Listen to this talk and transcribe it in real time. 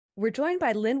We're joined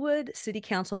by Linwood City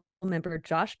Council member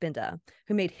Josh Binda,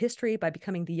 who made history by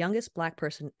becoming the youngest Black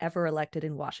person ever elected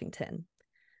in Washington.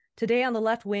 Today on the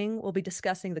left wing, we'll be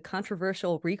discussing the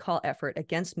controversial recall effort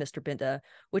against Mr. Binda,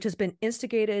 which has been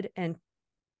investigated and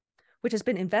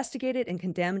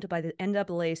condemned by the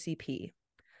NAACP.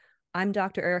 I'm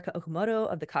Dr. Erica Okamoto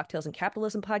of the Cocktails and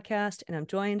Capitalism podcast, and I'm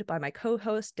joined by my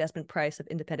co-host Desmond Price of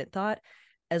Independent Thought,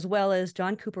 as well as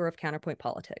John Cooper of Counterpoint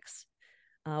Politics.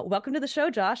 Welcome to the show,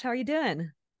 Josh. How are you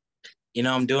doing?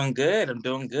 I'm doing good. I'm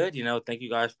doing good. Thank you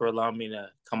guys for allowing me to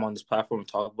come on this platform and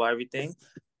talk about everything.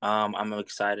 I'm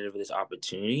excited for this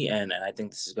opportunity, and I think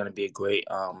this is going to be a great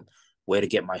way to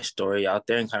get my story out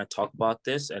there and kind of talk about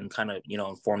this and kind of,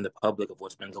 inform the public of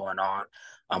what's been going on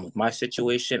with my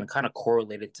situation and kind of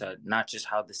correlate it to not just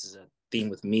how this is a theme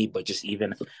with me, but just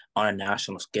even on a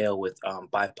national scale with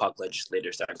BIPOC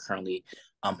legislators that are currently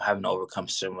having to overcome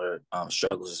similar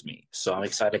struggles as me. So I'm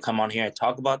excited to come on here and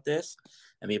talk about this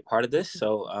and be a part of this.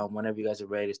 So whenever you guys are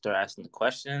ready to start asking the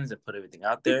questions and put everything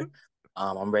out there,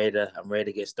 I'm ready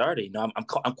to get started.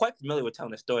 I'm quite familiar with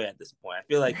telling the story at this point. I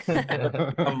feel like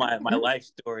my life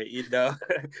story,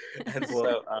 and Well,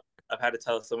 so I've had to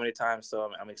tell it so many times.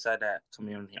 So I'm excited to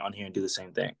come on here and do the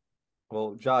same thing.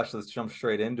 well, Josh, let's jump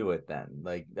straight into it then.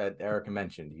 Like that Erica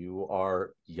mentioned, you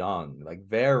are young, like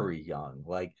very young,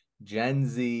 like Gen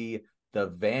Z, the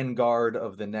vanguard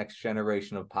of the next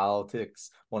generation of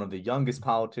politics, one of the youngest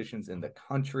politicians in the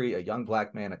country, a young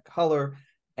Black man of color,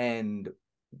 and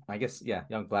I guess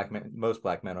young Black men. Most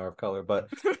Black men are of color, but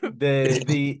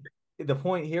the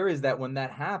point here is that when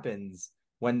that happens,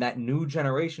 when that new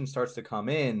generation starts to come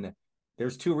in,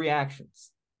 there's two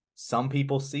reactions. Some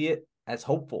people see it as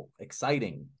hopeful,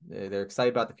 exciting. They're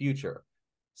excited about the future.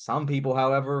 Some people,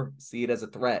 however, see it as a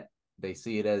threat. They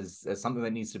see it as something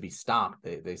that needs to be stopped.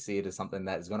 They see it as something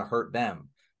that is going to hurt them.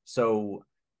 So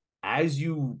as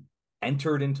you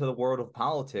entered into the world of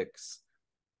politics,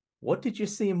 what did you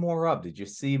see more of? Did you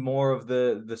see more of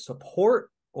the support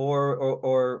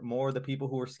or more of the people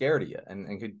who were scared of you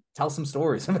and could tell some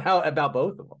stories about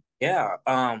both of them? Yeah.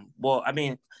 Well, I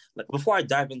mean, like before I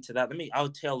dive into that, I'll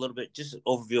tell a little bit, just an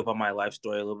overview about my life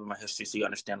story, a little bit of my history, so you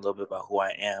understand a little bit about who I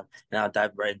am, and I'll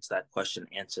dive right into that question,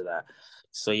 answer that.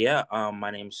 So yeah,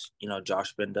 my name's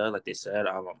Josh Binda. Like they said,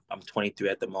 I'm 23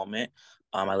 at the moment.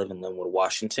 I live in Linwood,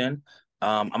 Washington.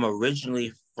 I'm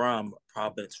originally from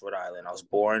Providence, Rhode Island. I was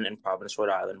born in Providence, Rhode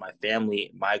Island. My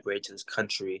family migrated to this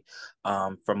country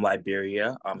from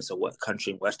Liberia. It's a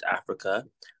country in West Africa.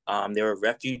 There were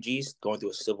refugees going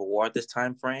through a civil war at this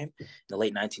time frame. In the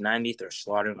late 1990s, they're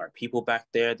slaughtering our people back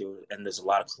there. And there's a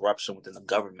lot of corruption within the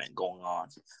government going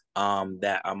on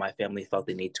that my family felt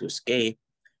they need to escape.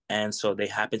 And so they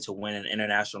happened to win an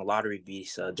international lottery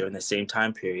visa during the same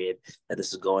time period that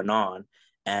this is going on,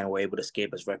 and were able to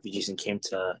escape as refugees and came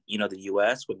to, the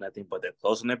U.S. with nothing but their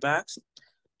clothes on their backs.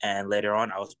 And later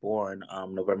on, I was born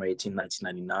November 18,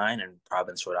 1999 in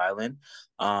Providence, Rhode Island.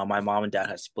 My mom and dad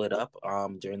had split up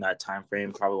during that time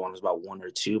frame, probably when I was about 1 or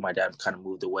 2. My dad kind of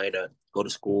moved away to go to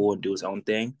school and do his own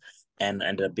thing and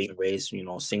ended up being raised,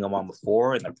 single mom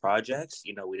before in the projects.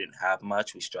 We didn't have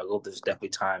much. We struggled. There's definitely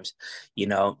times,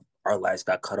 our lives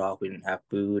got cut off. We didn't have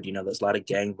food. There's a lot of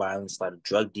gang violence, a lot of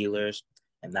drug dealers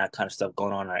and that kind of stuff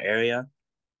going on in our area.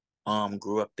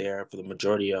 Grew up there for the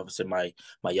majority of us in my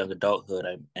young adulthood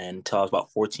and until I was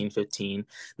about 14, 15.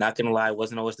 Not gonna lie,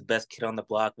 wasn't always the best kid on the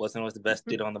block, wasn't always the best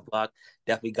dude on the block.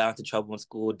 Definitely got into trouble in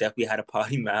school, definitely had a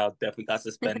potty mouth, definitely got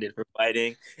suspended for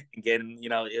fighting. Again,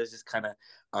 it was just kind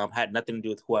of had nothing to do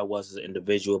with who I was as an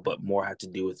individual, but more had to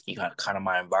do with kind of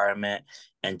my environment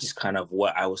and just kind of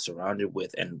what I was surrounded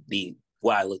with, and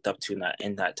what I looked up to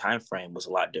in that time frame was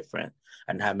a lot different.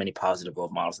 I didn't have many positive role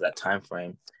models at that time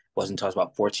frame. Wasn't until I was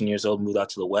about 14 years old, moved out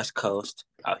to the West Coast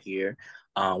out here,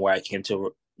 where I came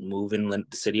to move in the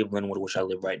city of Linwood, which I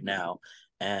live right now,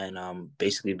 and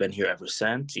basically been here ever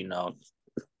since. There's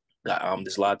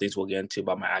a lot of things we'll get into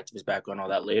about my activist background, all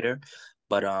that later.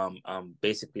 But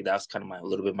basically, that's kind of a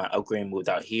little bit of my upbringing. Moved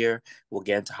out here. We'll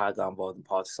get into how I got involved in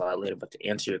politics a lot later. But to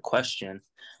answer your question,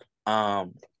 I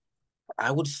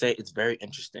would say it's very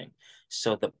interesting.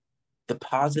 So the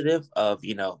positive of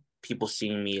people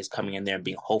seeing me as coming in there and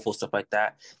being hopeful, stuff like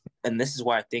that. And this is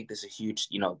why I think there's a huge,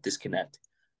 disconnect.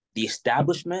 The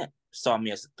establishment saw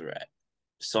me as a threat,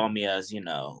 saw me as,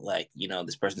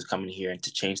 this person's coming here and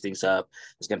to change things up.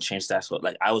 It's going to change that. So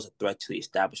like I was a threat to the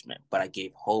establishment, but I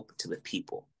gave hope to the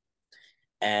people.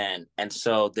 And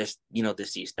so there's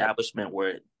the establishment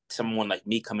where someone like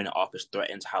me coming to office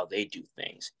threatens how they do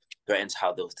things, threatens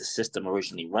how the system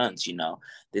originally runs.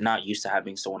 They're not used to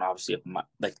having someone obviously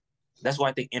that's why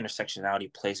I think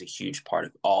intersectionality plays a huge part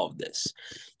of all of this.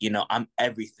 I'm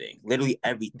everything, literally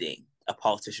everything a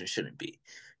politician shouldn't be.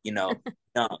 Young,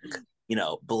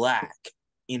 black.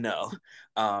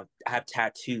 I have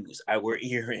tattoos. I wear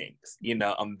earrings.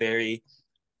 I'm very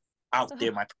out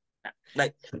there.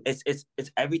 It's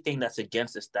everything that's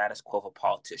against the status quo of a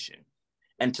politician.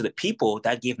 And to the people,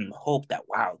 that gave them hope that,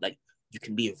 wow, like, you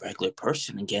can be a regular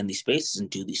person and get in these spaces and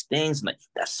do these things. And like,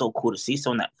 that's so cool to see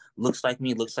someone that looks like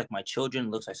me, looks like my children,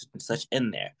 looks like such and such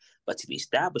in there. But to the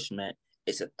establishment,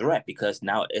 it's a threat, because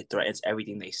now it threatens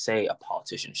everything they say a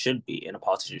politician should be and a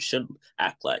politician should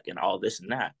act like, and all this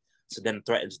and that. So then it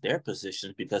threatens their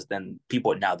positions, because then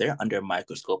people, now they're under a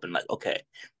microscope and like, okay,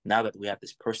 now that we have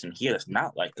this person here that's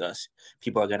not like us,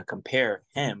 people are going to compare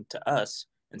him to us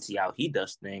and see how he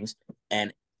does things.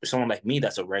 And someone like me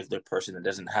that's a regular person that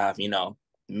doesn't have, $1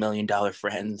 million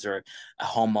friends or a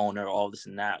homeowner, all this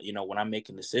and that, when I'm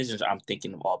making decisions, I'm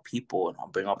thinking of all people and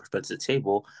I'm bringing all perspectives to the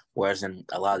table. Whereas in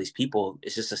a lot of these people,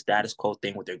 it's just a status quo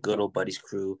thing with their good old buddies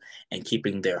crew and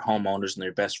keeping their homeowners and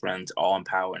their best friends all in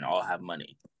power and all have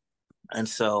money. And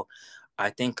so I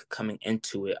think coming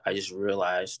into it, I just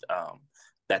realized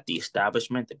that the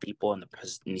establishment, the people in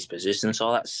these positions,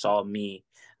 all that, saw me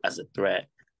as a threat.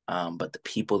 But the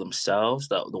people themselves,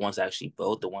 the ones that actually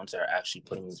vote, the ones that are actually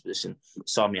putting in this position,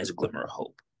 saw me as a glimmer of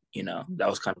hope. That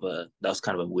was kind of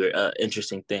a weird,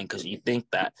 interesting thing, because you think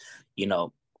that,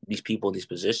 these people in these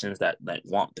positions that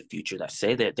want the future, that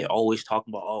say that, they're always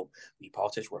talking about, oh, we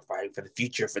politicians, we're fighting for the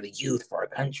future, for the youth, for our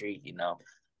country,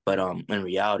 But in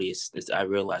reality, I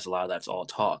realize a lot of that's all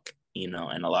talk,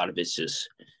 and a lot of it's just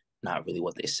not really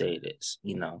what they say it is,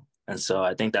 And so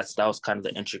I think that was kind of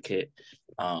the intricate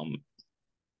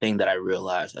thing that I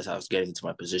realized as I was getting into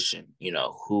my position,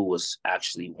 who was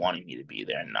actually wanting me to be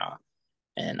there and not.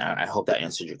 And I hope that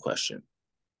answered your question.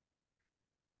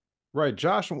 Right,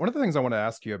 Josh, one of the things I want to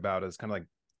ask you about is kind of like,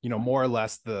 more or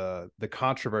less the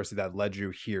controversy that led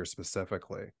you here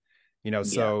specifically.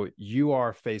 So you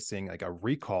are facing like a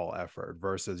recall effort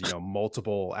versus,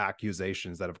 multiple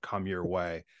accusations that have come your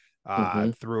way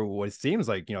through what it seems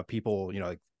like, people,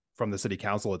 like from the city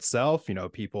council itself,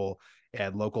 people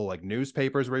at local like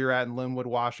newspapers where you're at in Linwood,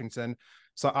 Washington.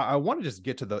 So I want to just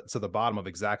get to the bottom of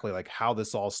exactly like how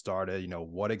this all started,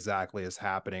 what exactly is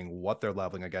happening, what they're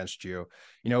leveling against you,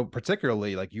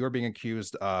 particularly like you're being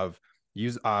accused of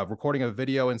recording a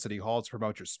video in City Hall to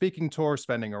promote your speaking tour,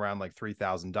 spending around like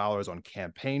 $3,000 on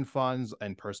campaign funds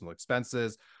and personal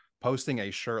expenses, posting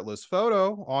a shirtless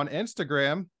photo on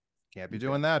Instagram. Can't be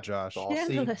doing that, Josh.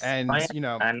 And,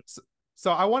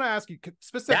 so I want to ask you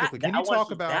specifically, can you talk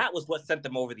about... That was what sent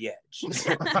them over the edge.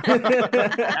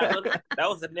 that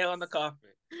was the nail in the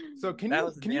coffin. So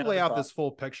can you lay out this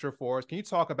full picture for us? Can you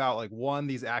talk about, like, one,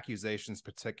 these accusations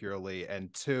particularly,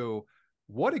 and two,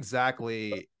 what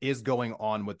exactly is going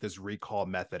on with this recall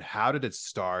method? How did it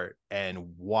start,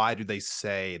 and why do they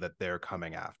say that they're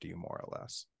coming after you, more or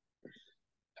less?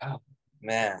 Oh,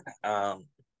 man.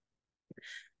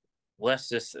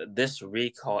 This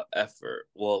recall effort.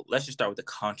 Well, let's just start with the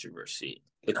controversy.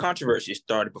 The controversy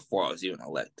started before I was even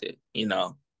elected.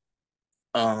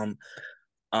 Prior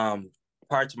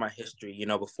to my history,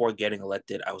 before getting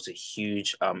elected, I was a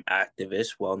huge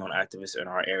activist, well-known activist in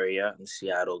our area in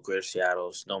Seattle, Greater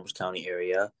Seattle, Snohomish County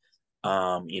area.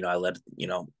 I led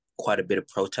quite a bit of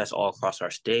protests all across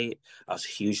our state. I was a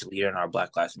huge leader in our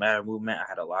Black Lives Matter movement. I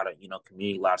had a lot of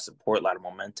community, a lot of support, a lot of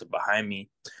momentum behind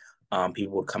me.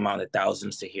 People would come out in the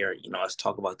thousands to hear, us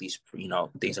talk about these,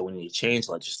 things that we need to change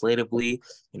legislatively,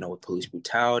 with police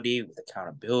brutality, with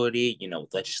accountability,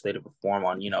 with legislative reform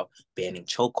on, banning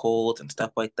chokeholds and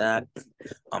stuff like that.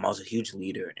 I was a huge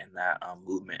leader in that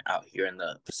movement out here in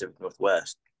the Pacific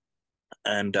Northwest.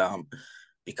 And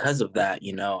because of that,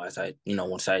 as I,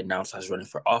 once I announced I was running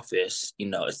for office,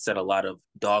 it set a lot of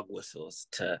dog whistles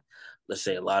to, let's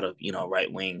say, a lot of,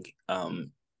 right-wing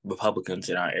Republicans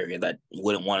in our area that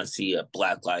wouldn't want to see a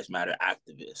Black Lives Matter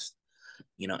activist,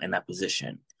 in that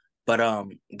position. But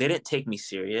they didn't take me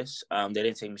serious. When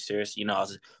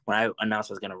I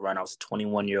announced I was going to run, I was a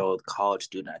 21-year-old college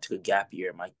student. I took a gap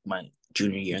year, my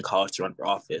junior year in college, to run for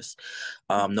office.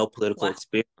 No political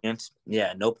experience.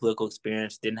 Yeah, no political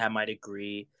experience. Didn't have my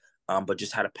degree, but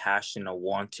just had a passion, a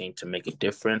wanting to make a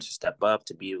difference, to step up,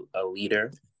 to be a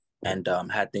leader. And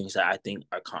had things that I think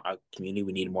our community,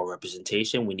 we needed more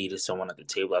representation. We needed someone at the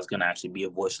table that was going to actually be a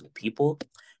voice of the people.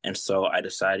 And so I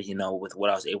decided, with what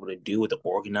I was able to do, with the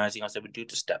organizing I was able to do,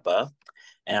 to step up.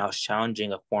 And I was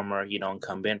challenging a former,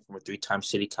 incumbent, from a 3-time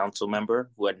city council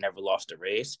member who had never lost a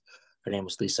race. Her name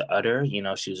was Lisa Utter.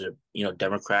 She was a,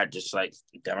 Democrat, just like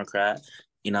Democrat,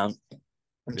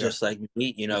 just like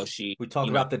me, we talk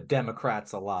about the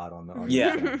Democrats a lot on the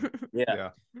yeah, channel. yeah,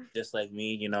 just like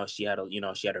me, she had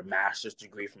she had her master's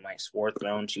degree from like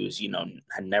Swarthmore. She was,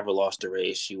 had never lost a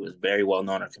race. She was very well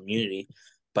known in her community,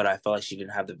 but I felt like she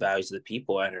didn't have the values of the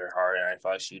people at her heart, and I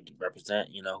felt like she didn't represent,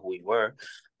 who we were.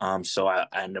 So I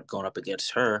ended up going up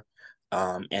against her,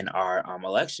 in our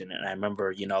election, and I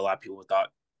remember, a lot of people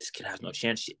thought this kid has no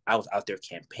chance. I was out there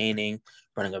campaigning,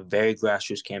 running a very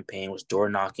grassroots campaign, was door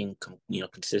knocking,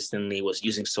 consistently, was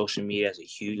using social media as a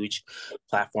huge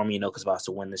platform, because if I was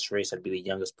to win this race, I'd be the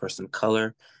youngest person of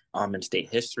color in state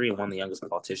history and one of the youngest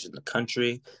politicians in the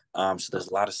country. So there's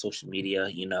a lot of social media,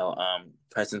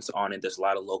 presence on it. There's a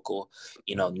lot of local,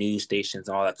 news stations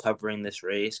and all that covering this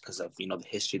race because of, the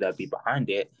history that'd be behind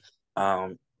it.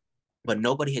 But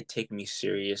nobody had taken me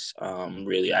serious.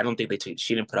 Really, I don't think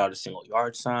she didn't put out a single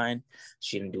yard sign.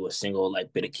 She didn't do a single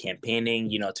bit of campaigning.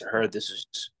 To her, this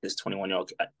was this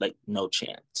 21-year-old, no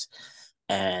chance.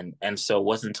 And so it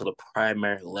wasn't until the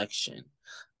primary election,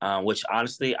 which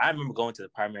honestly, I remember going to the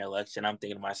primary election. I'm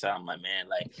thinking to myself, I'm like, man,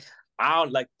 I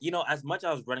don't as much as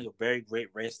I was running a very great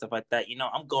race, stuff like that,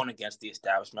 I'm going against the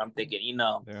establishment. I'm thinking,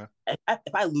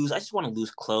 if I lose, I just want to lose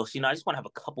close. I just want to have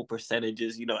a couple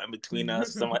percentages, in between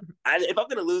us. So if I'm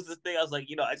going to lose this thing, I was like,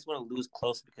 I just want to lose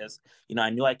close because,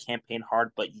 I knew I campaigned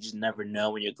hard, but you just never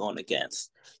know when you're going against,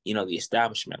 the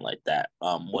establishment like that,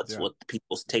 what the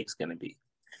people's take is going to be.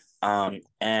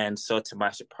 And so to my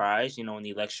surprise, when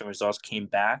the election results came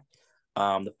back,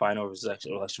 the final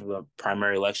election,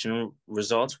 primary election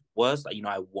results was,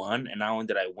 I won, and not only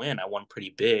did I win, I won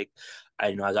pretty big.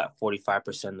 I got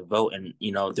 45% of the vote, and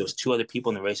there was two other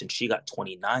people in the race, and she got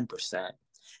 29%,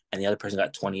 and the other person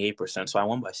got 28%. So I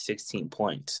won by 16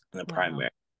 points in the primary,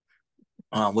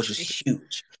 which was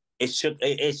huge. It shook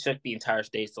the entire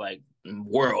state's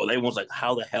world. Everyone's like,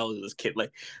 how the hell is this kid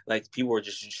people were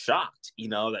just shocked,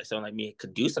 that someone like me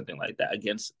could do something like that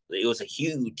against. It was a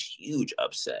huge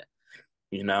upset.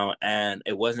 And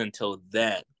it wasn't until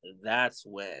then that's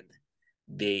when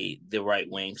the right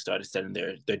wing started sending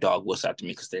their dog whistle after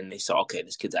me, because then they saw, okay,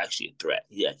 this kid's actually a threat.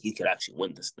 Yeah, he could actually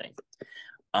win this thing.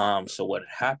 So what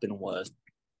happened was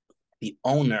the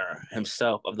owner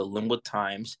himself of the Linwood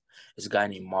Times is a guy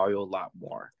named Mario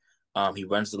Lotmore. He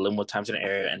runs the Linwood Times in the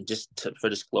area, and for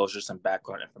disclosure, some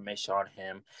background information on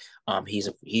him.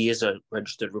 He is a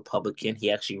registered Republican.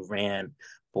 He actually ran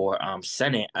for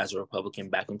Senate as a Republican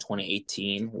back in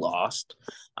 2018, lost,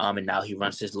 and now he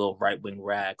runs his little right-wing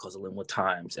rag called the Linwood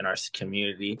Times in our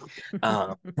community.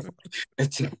 That's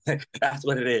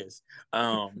what it is.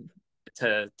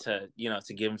 To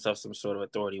give himself some sort of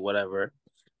authority, whatever.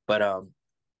 But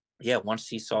once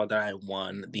he saw that I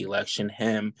won the election,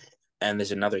 him and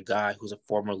there's another guy who's a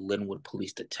former Linwood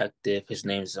police detective. His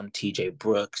name is TJ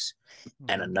Brooks,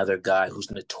 and another guy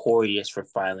who's notorious for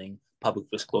filing Public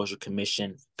Disclosure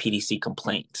Commission PDC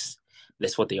complaints.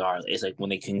 That's what they are. It's like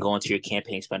when they can go into your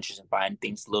campaign expenditures and find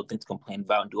little things to complain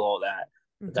about and do all that.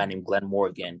 A guy named Glenn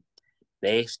Morgan.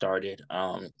 They started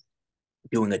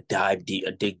doing a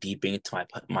dig deep into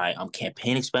my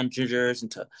campaign expenditures,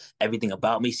 into everything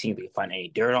about me, seeing if they could find any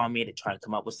dirt on me to try and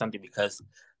come up with something, because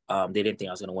they didn't think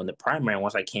I was going to win the primary. And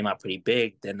once I came out pretty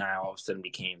big, then I all of a sudden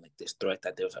became this threat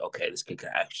that they was like, okay, this kid can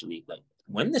actually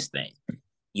win this thing,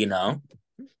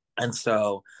 And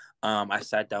so I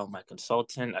sat down with my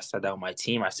consultant. I sat down with my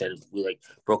team. I said, we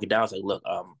broke it down. I was like, look,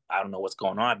 I don't know what's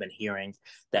going on. I've been hearing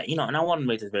that, and I want to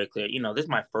make this very clear. This is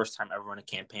my first time ever running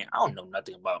a campaign. I don't know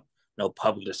nothing about no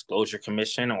Public Disclosure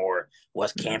Commission or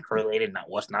what's campaign related,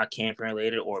 what's not campaign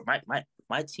related. Or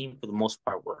my team, for the most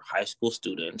part, were high school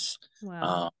students.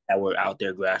 Wow. That were out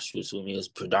there grassroots with me. It was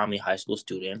predominantly high school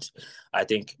students. I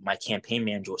think my campaign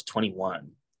manager was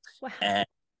 21. Wow. And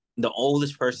the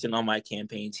oldest person on my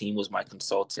campaign team was my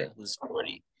consultant, who's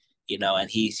 40, and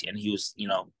he was,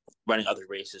 running other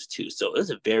races too. So it was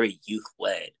a very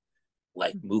youth-led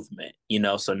movement,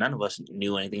 so none of us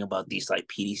knew anything about these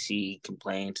PDC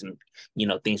complaints and,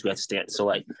 things we had to stand. So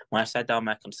when I sat down with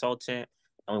my consultant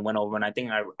and we went over, and I think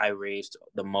I raised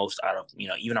the most out of,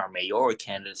 even our mayoral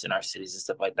candidates in our cities and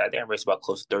stuff like that. I think I raised about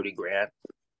close to 30 grand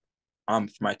for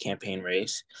my campaign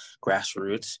race,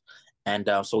 grassroots. And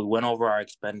so we went over our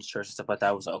expenditures and stuff like that.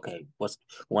 I was like, okay, we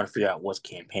want to figure out what's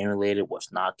campaign related,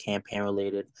 what's not campaign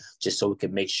related, just so we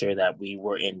could make sure that we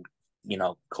were in,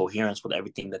 coherence with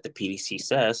everything that the PDC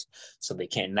says, so they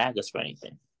can't nag us for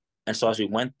anything. And so as we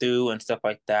went through and stuff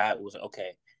like that, it was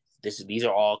okay, these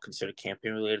are all considered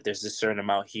campaign related. There's this certain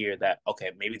amount here that,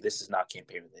 okay, maybe this is not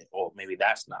campaign related, or maybe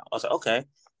that's not. I was like, okay.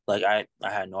 I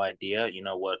had no idea,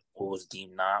 what was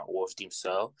deemed not, what was deemed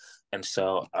so. And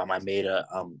so I made a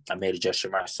gesture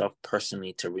myself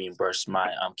personally to reimburse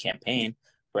my campaign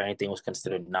for anything was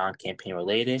considered non-campaign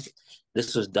related.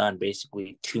 This was done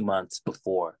basically 2 months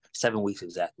before, 7 weeks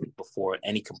exactly, before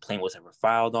any complaint was ever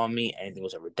filed on me, anything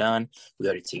was ever done. We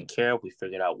already taken care of. We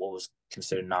figured out what was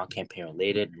considered non-campaign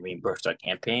related and reimbursed our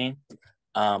campaign.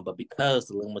 But because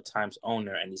the Linwood Times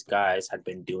owner and these guys had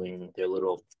been doing their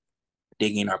little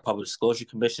digging our public disclosure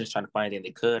commissions, trying to find anything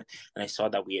they could, and I saw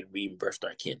that we had reimbursed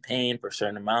our campaign for a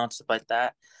certain amount, stuff like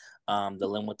that. The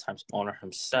Linwood Times owner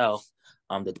himself,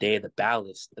 the day of the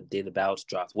ballots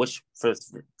dropped, which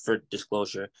for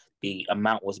disclosure, the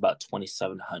amount was about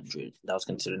 $2,700. That was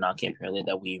considered non-campaign related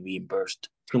that we reimbursed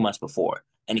 2 months before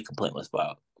any complaint was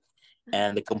filed,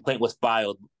 and the complaint was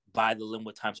filed by the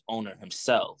Linwood Times owner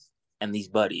himself and these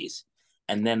buddies.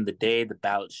 And then the day the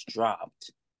ballots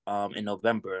dropped, in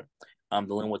November,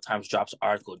 the Linwood Times drops an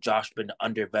article, Josh Binda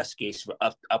under investigation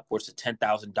for upwards of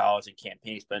 $10,000 in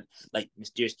campaign spend, like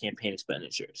mysterious campaign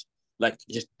expenditures. Like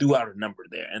just threw out a number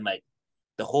there. And like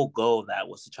the whole goal of that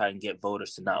was to try and get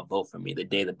voters to not vote for me the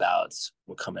day the ballots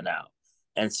were coming out.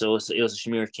 And so it was a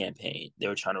smear campaign. They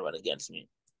were trying to run against me.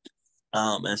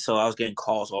 And so I was getting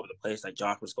calls all over the place, like,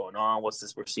 Josh, what's going on? What's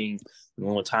this we're seeing?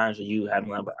 Linwood Times, are you having?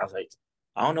 But I was like,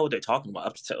 I don't know what they're talking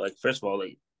about. Like, first of all,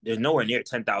 like, there's nowhere near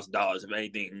 $10,000 of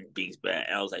anything being spent.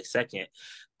 And I was like, second,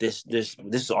 this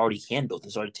is already handled.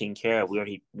 This is already taken care of. We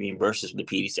already reimbursed this with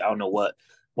the PDC. I don't know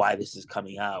why this is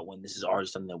coming out when this is already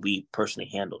something that we personally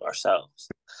handled ourselves,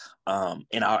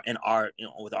 with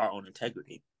our own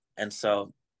integrity. And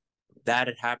so that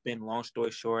had happened. Long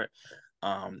story short,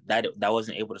 that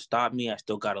wasn't able to stop me. I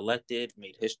still got elected,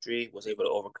 made history, was able to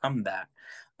overcome that.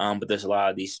 But there's a lot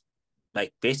of these,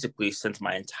 like, basically since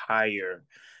my entire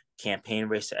campaign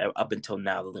race up until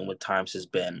now, the Linwood Times has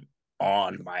been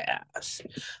on my ass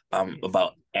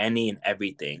about any and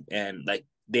everything. And like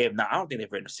they have not, I don't think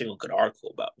they've written a single good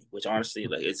article about me, which honestly,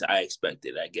 like, I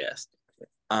expected, I guess.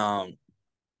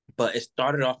 But it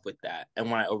started off with that.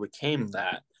 And when I overcame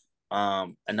that,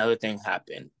 another thing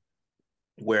happened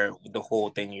where the whole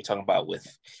thing you're talking about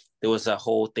there was a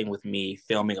whole thing with me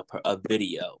filming a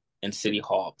video in City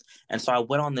Hall. And so I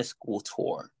went on this school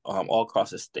tour all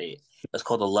across the state. It's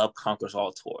called the Love Conquers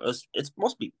All Tour. It's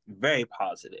supposed to be very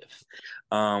positive.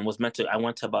 I went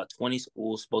to about 20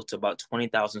 schools, spoke to about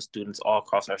 20,000 students all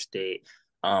across our state.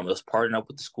 It was partnered up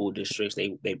with the school districts.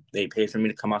 They paid for me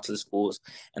to come out to the schools.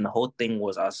 And the whole thing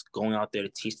was us going out there to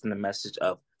teach them the message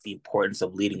of the importance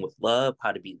of leading with love,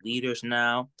 how to be leaders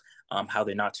now, how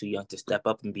they're not too young to step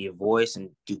up and be a voice and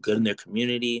do good in their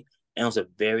community. And it was a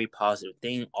very positive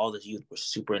thing. All the youth were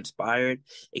super inspired.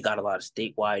 It got a lot of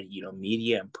statewide,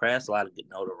 media and press, a lot of good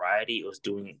notoriety. It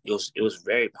was a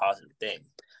very positive thing.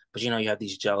 But you have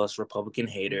these jealous Republican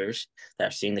haters that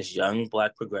are seeing this young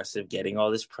Black progressive getting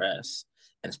all this press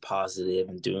and it's positive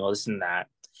and doing all this and that.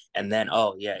 And then,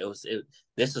 I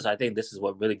think this is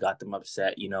what really got them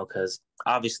upset, because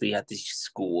obviously at these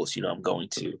schools, I'm going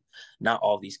to, not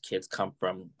all these kids come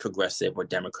from progressive or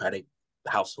Democratic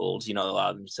households. A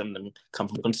lot of them, some of them come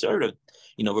from conservative,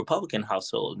 Republican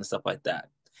households and stuff like that.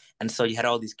 And so you had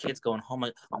all these kids going home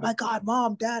like, oh my God,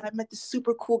 Mom, Dad, I met this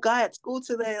super cool guy at school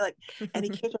today. Like, and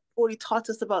he came to school, he taught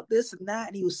us about this and that,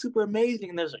 and he was super amazing.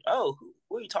 And there's like, oh,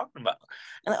 who are you talking about?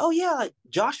 And like, oh yeah, like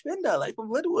Josh Binda, like from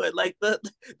Linwood, like the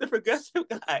progressive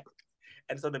guy.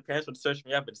 And so the parents would search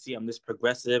me up and see I'm this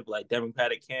progressive, like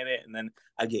Democratic candidate. And then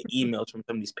I get emails from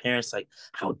some of these parents like,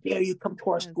 how dare you come to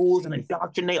our schools and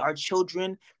indoctrinate our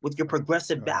children with your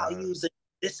progressive values and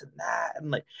this and that.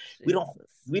 And like, we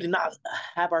do not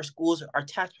have our schools, our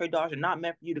taxpayer dollars are not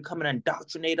meant for you to come and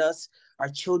indoctrinate us, our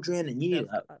children, and you need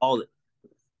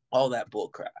all that bull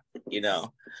crap,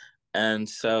 And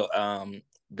so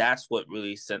that's what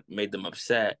really made them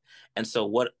upset. And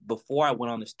so before I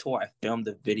went on this tour, I filmed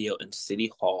the video in City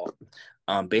Hall.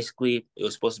 Basically, it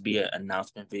was supposed to be an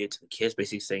announcement video to the kids,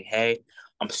 basically saying, hey,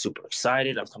 I'm super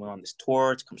excited. I'm coming on this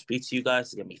tour to come speak to you guys.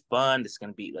 It's going to be fun. It's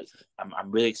going to be like, I'm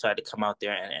really excited to come out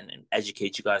there and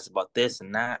educate you guys about this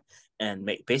and that, and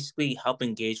basically help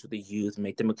engage with the youth,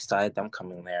 make them excited that I'm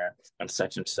coming there and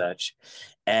such and such.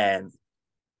 And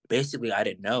basically, I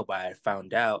didn't know, but I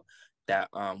found out that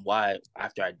why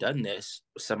after I'd done this,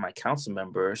 some of my council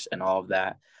members and all of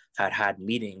that had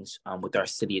meetings with our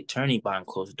city attorney behind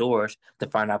closed doors to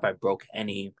find out if I broke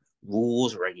any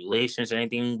rules or regulations or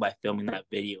anything by filming that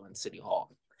video in City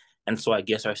Hall. And so I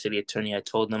guess our city attorney, I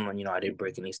told them, I didn't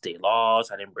break any state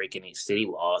laws, I didn't break any city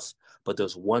laws, but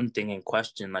there's one thing in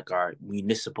question, like our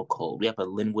municipal code. We have a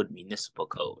Linwood municipal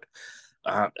code.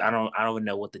 I don't even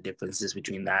know what the difference is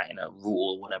between that and a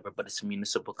rule or whatever, but it's a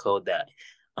municipal code that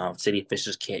city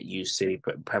officials can't use city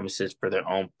premises for their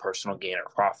own personal gain or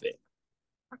profit.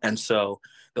 And so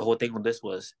the whole thing with this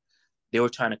was they were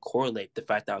trying to correlate the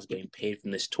fact that I was getting paid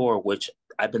from this tour, which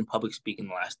I've been public speaking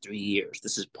the last 3 years.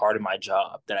 This is part of my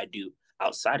job that I do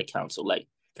outside of council. Like,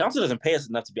 council doesn't pay us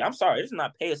enough to be. I'm sorry, it does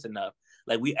not pay us enough.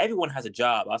 Like, everyone has a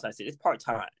job outside city. It's part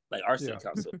time. Like our city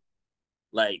council.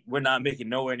 Like, we're not making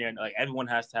nowhere near. Like, everyone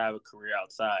has to have a career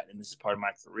outside, and this is part of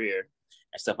my career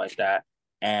and stuff like that.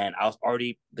 And I was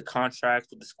already, the contracts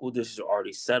with the school districts are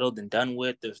already settled and done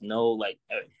with. There's no, like,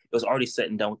 it was already set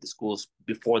and done with the schools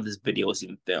before this video was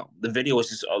even filmed. The video was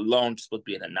just alone just supposed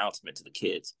to be an announcement to the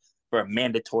kids for a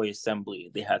mandatory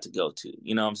assembly they had to go to.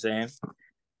 You know what I'm saying?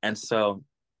 And so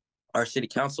our city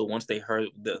council, once they heard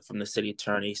from the city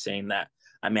attorney saying that,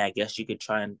 I mean, I guess you could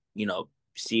try and,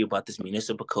 see about this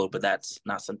municipal code, but that's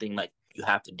not something like you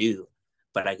have to do.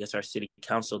 But I guess our city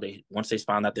council, once they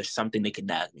found out there's something they could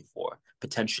nag me for,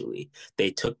 potentially, they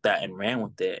took that and ran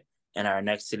with it. And our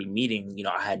next city meeting,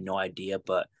 I had no idea,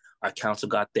 but our council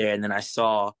got there. And then I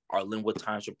saw our Linwood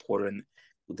Times reporter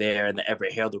there and the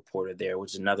Everett Herald reporter there,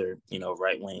 which is another,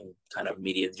 right-wing kind of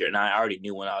media. And I already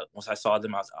knew once I saw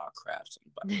them, I was like, oh, crap.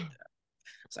 I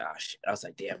was like, oh, shit. I was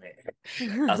like, damn it.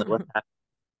 I was like, what happened?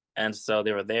 And so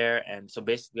they were there. And so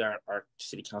basically our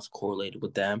city council correlated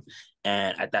with them.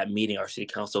 And at that meeting, our city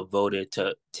council voted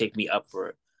to take me up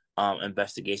for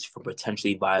investigation for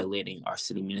potentially violating our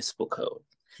city municipal code.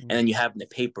 And then you have in the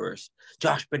papers,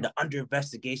 Josh Binda under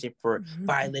investigation for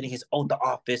violating his oath of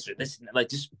office, or this, like,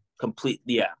 just complete,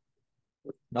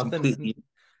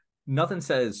 Nothing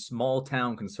says small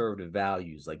town conservative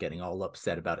values like getting all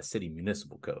upset about a city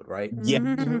municipal code, right?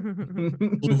 Yeah.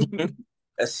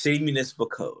 A city municipal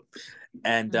code.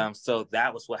 And so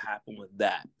that was what happened with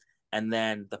that. And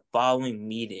then the following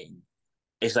meeting,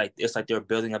 it's like they were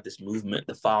building up this movement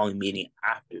the following meeting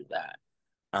after that.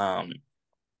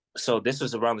 So this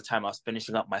was around the time I was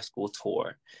finishing up my school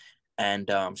tour.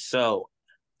 And so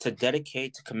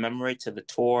to commemorate to the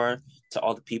tour, to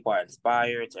all the people I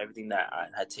inspired, to everything that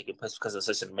had taken place because of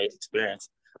such an amazing experience,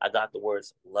 I got the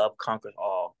words "Love Conquers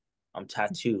All"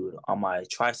 tattooed on my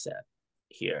tricep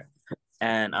here.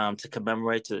 And to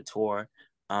commemorate to the tour,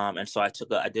 and so I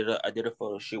did a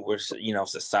photo shoot where it's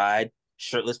a side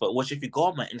shirtless photo. Which, if you go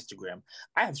on my Instagram,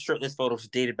 I have shirtless photos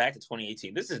dated back to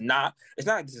 2018. It's not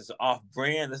like this is off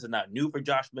brand. This is not new for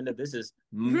Josh Binda. This is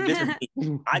me.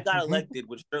 I got elected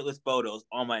with shirtless photos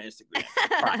on my Instagram.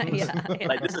 Yeah.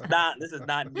 Like, this is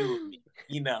not new of me,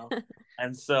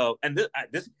 And so, and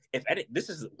this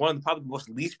is one of the probably most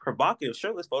least provocative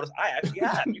shirtless photos I actually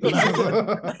have.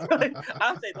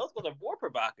 I would say those photos are more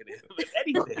provocative, if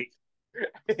anything.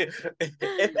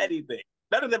 If anything,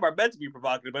 none of them are meant to be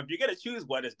provocative. But if you're gonna choose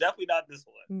one, it's definitely not this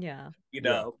one. Yeah.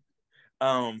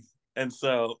 And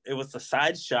so it was a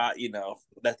side shot,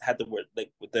 that had the word,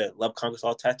 like, with the "Love Conquers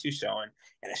All" tattoo showing,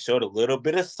 and it showed a little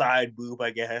bit of side boob,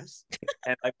 I guess,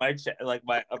 and like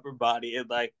my upper body, and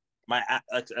like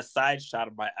a side shot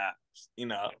of my abs,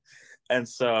 and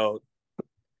so,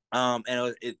 and it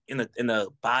was in the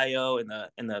bio, in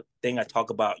the thing, I talk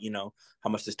about, how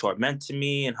much this tour meant to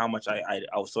me and how much I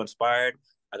was so inspired.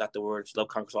 I got the words "Love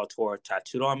Conquers All" tour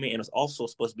tattooed on me, and it was also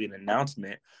supposed to be an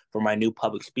announcement for my new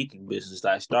public speaking business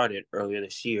that I started earlier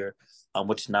this year,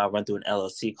 which is now run through an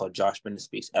LLC called Josh Binda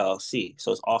Speaks LLC.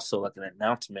 So it's also like an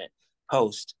announcement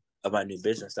post of my new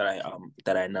business that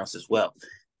I announced as well.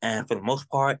 And for the most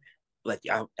part, like,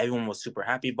 everyone was super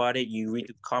happy about it. You read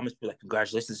the comments, be like,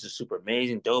 "Congratulations, this is super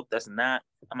amazing, dope, this and that."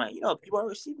 I'm like, people are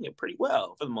receiving it pretty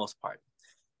well for the most part.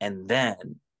 And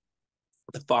then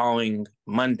the following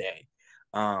Monday,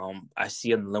 I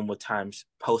see on the Linwood Times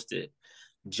posted,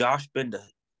 Josh Binda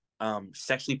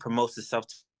sexually promotes himself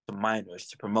to minors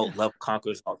to promote "Love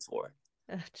Conquers All" tour.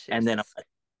 And then I'm like,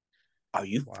 are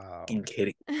you fucking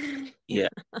kidding? Yeah.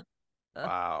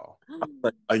 Wow.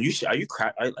 But are you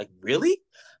like, really?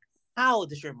 How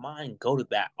does your mind go to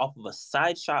that off of a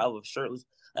side shot of a shirtless?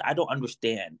 I don't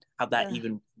understand how that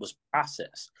even was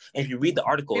processed. And if you read the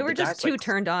article, they were just too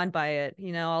turned on by it.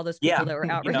 All those people that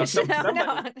were outraged.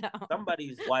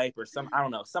 Somebody's wife or I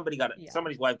don't know.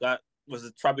 Somebody's wife was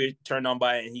probably turned on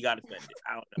by it, and he got offended.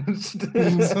 I don't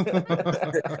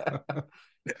know.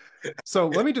 So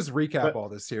let me just recap all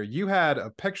this here. You had a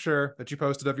picture that you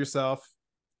posted of yourself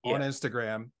on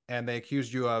Instagram, and they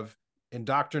accused you of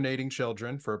indoctrinating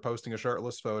children for posting a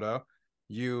shirtless photo.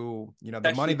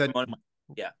 The money that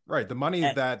the money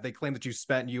that they claim that you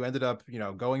spent, you ended up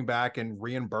going back and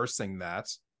reimbursing that,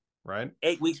 right?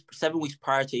 7 weeks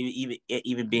prior to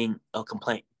even being a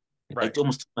complaint, right? Like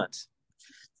almost 2 months.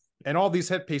 And all these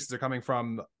hit pieces are coming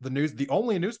from the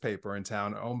only newspaper in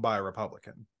town owned by a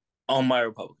Republican. Owned by a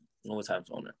Republican, Linwood Times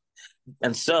owner.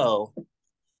 And so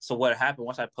what happened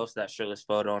once I posted that shirtless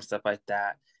photo and stuff like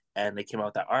that, and they came out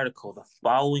with that article. The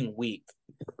following week,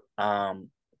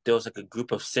 there was like a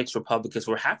group of 6 Republicans,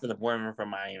 where half of them weren't from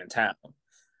my even town.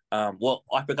 Well,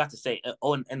 I forgot to say,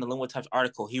 in the Linwood Times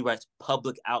article, he writes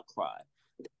public outcry.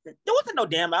 There wasn't no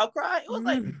damn outcry. It was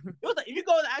like if you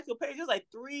go to the actual page, there's like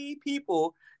 3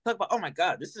 people talk about, oh my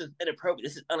God, this is inappropriate,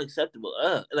 this is unacceptable.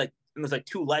 Like, and there's like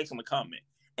 2 likes on the comment.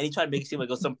 And he tried to make it seem like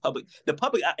it was some public,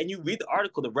 and you read the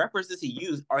article, the references he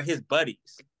used are his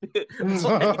buddies.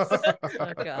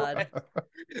 Oh God.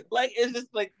 Like, it's just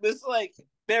like this, like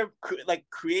they're like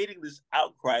creating this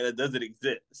outcry that doesn't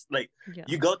exist. Like,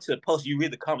 you go to the post, you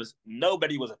read the comments,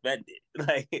 nobody was offended.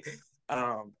 Like,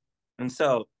 and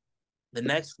so the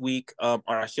next week, on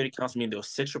our city council meeting, there were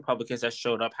 6 Republicans that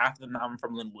showed up, half of them not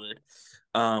from Linwood,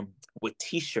 with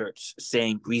T-shirts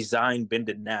saying "Resign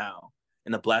Binda now"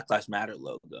 and the Black Lives Matter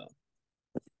logo.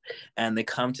 And they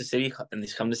come to city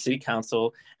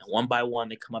council, and one by one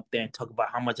they come up there and talk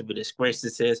about how much of a disgrace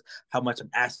this is, how much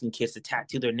I'm asking kids to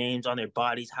tattoo their names on their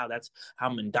bodies, how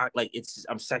I'm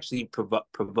I'm sexually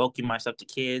provoking myself to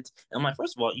kids. And I'm like,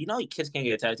 first of all, kids can't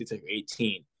get a tattoo until you're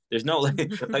 18. There's no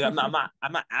like I'm not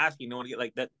asking no one to get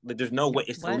like that. Like, there's no way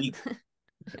it's illegal.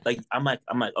 Like I'm like,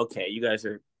 okay, you guys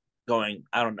are going,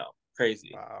 I don't know,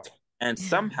 crazy. Wow. And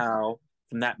somehow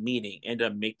from that meeting ended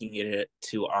up making it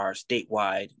to our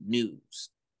statewide news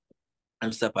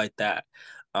and stuff like that.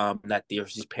 That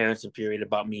there's these parents infuriated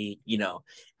about me.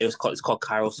 It's called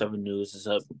Cairo 7 News. It's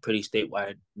a pretty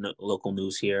statewide local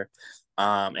news here.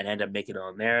 And ended up making it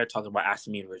on there, talking about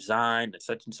asking me to resign and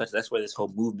such and such. That's where this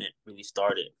whole movement really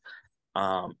started.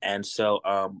 And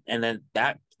then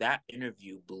that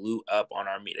interview blew up on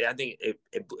our media. I think it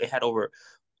had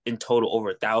in total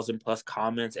over 1,000+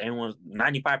 comments.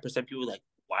 95% people were like,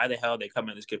 why the hell are they coming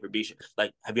to this kid for beach?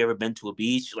 Like, have you ever been to a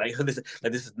beach? Like, this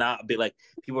is not a bit like,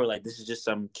 people are like, this is just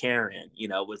some Karen,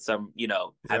 with some,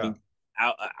 having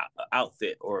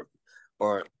outfit or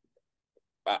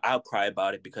outcry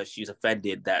about it because she's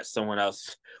offended that someone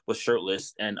else was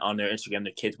shirtless, and on their Instagram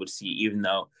their kids would see, even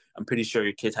though I'm pretty sure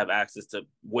your kids have access to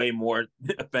way more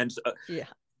offensive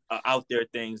out there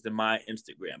things than my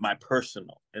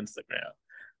personal Instagram.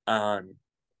 And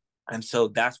so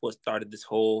that's what started this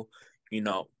whole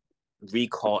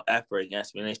recall effort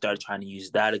against me, and they started trying to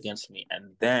use that against me.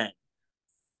 And then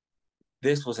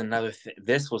this was another thing.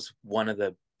 This was one of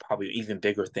the probably even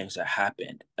bigger things that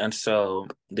happened. And so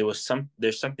there's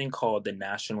something called the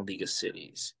National League of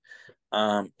Cities.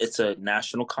 It's a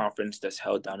national conference that's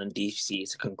held down in DC.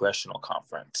 It's a congressional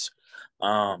conference.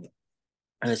 And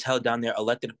it's held down there.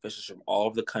 Elected officials from all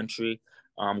over the country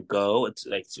go. It's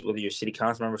like whether you're city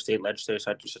council member, state legislators,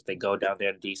 such, they go down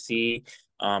there to DC.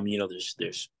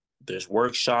 There's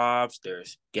workshops,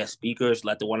 there's guest speakers.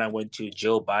 Like the one I went to,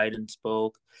 Joe Biden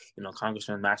spoke.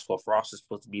 Congressman Maxwell Frost is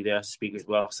supposed to be there as a speaker as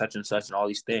well, such and such, and all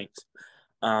these things.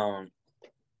 And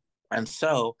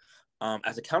so,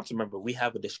 as a council member, we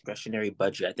have a discretionary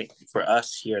budget. I think for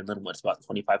us here in Linwood, it's about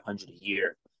 $2,500 a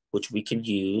year, which we can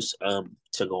use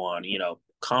to go on,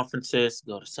 conferences,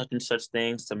 go to such and such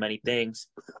things, so many things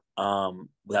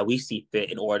that we see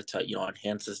fit in order to,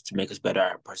 enhance us, to make us better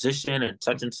at our position and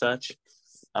such.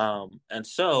 And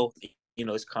so,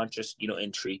 this contest,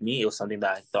 intrigued me. It was something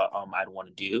that I thought I'd want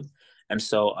to do. And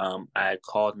so I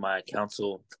called my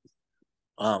council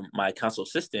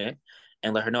assistant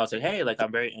and let her know. I was like, hey, like,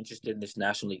 I'm very interested in this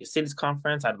National League of Cities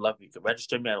conference. I'd love if you could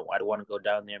register me. I'd want to go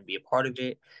down there and be a part of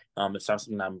it. It sounds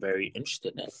something I'm very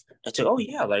interested in. I said, oh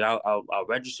yeah, like I'll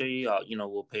register you.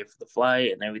 We'll pay for the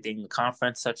flight and everything, the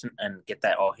conference section, and get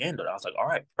that all handled. I was like, all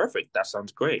right, perfect. That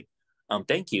sounds great.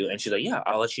 Thank you. And she's like, yeah,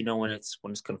 I'll let you know when it's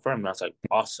confirmed. And I was like,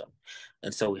 awesome.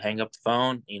 And so we hang up the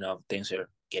phone, things are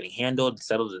getting handled,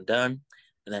 settled, and done.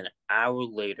 And then an hour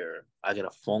later, I get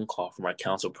a phone call from our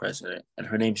council president, and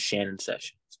her name's Shannon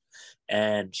Sessions.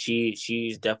 And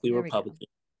she's definitely Republican,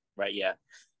 right? Yeah.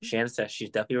 Shannon Sessions,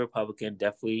 she's definitely Republican,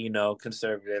 definitely,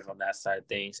 conservative on that side of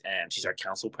things. And she's our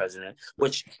council president,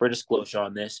 which, for disclosure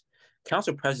on this,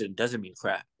 council president doesn't mean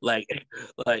crap. Like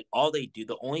all they do,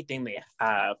 the only thing they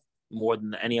have more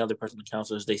than any other person in the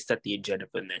council is they set the agenda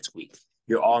for the next week.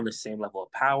 You're all on the same level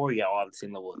of power. You're all on the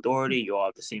same level of authority. You're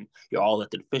all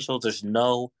elected officials. There's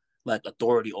no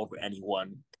authority over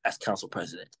anyone as council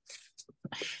president.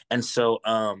 And so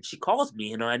she calls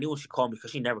me, I knew when she called me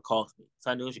because she never calls me.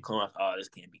 So I knew when she called me, I was like, oh, this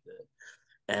can't be good.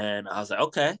 And I was like,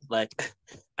 okay.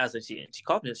 She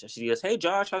called me and she goes, hey,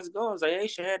 Josh, how's it going? I was like, hey,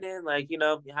 Shannon,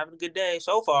 you're having a good day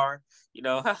so far.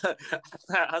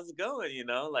 How's it going?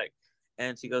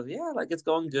 And she goes, yeah, it's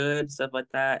going good, stuff like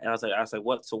that. And I was like,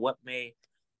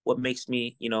 what makes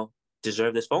me,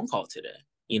 deserve this phone call today?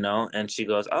 And she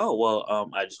goes, oh,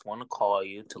 well, I just want to call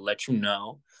you to let you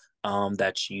know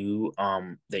that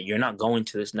you're not going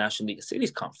to this National League of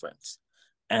Cities conference.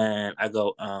 And I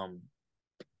go,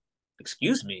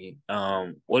 excuse me,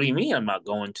 what do you mean I'm not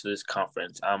going to this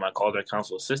conference? I called our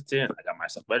council assistant, I got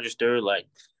myself registered, like,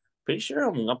 pretty sure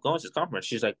I'm going to this conference.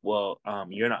 She's like, well,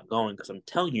 you're not going because I'm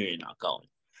telling you you're not going.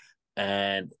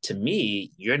 And to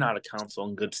me, you're not a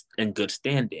council in good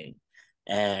standing.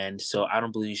 And so I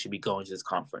don't believe you should be going to this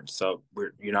conference. So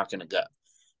you're not going to go.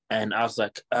 And I was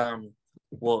like,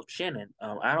 well, Shannon,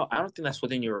 I don't think that's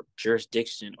within your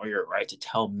jurisdiction or your right to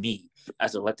tell me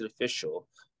as an elected official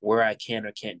where I can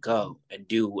or can't go and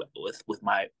do with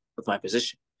my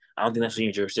position. I don't think that's in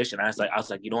your jurisdiction. I was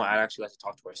like, you know what? I'd actually like to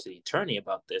talk to our city attorney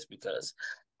about this because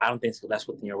I don't think that's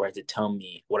within your right to tell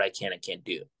me what I can and can't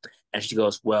do. And she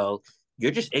goes, well,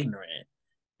 you're just ignorant.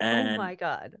 And oh my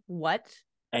God. What?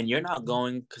 and you're not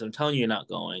going because I'm telling you you're not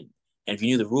going. And if you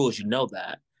knew the rules, you know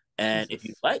that. And Jesus.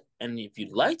 if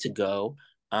you'd like to go,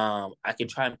 I can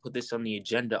try and put this on the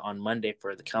agenda on Monday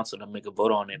for the council to make a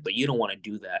vote on it. But you don't want to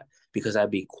do that because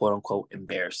that'd be quote unquote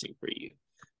embarrassing for you,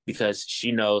 because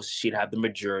she knows she'd have the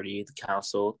majority, the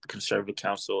council, the conservative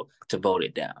council, to vote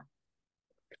it down.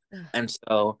 And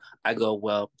so I go,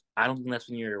 well, I don't think that's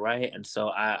when you're right. And so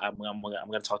I'm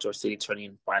gonna talk to our city attorney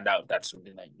and find out if that's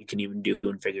something that you can even do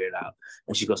and figure it out.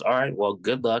 And she goes, all right, well,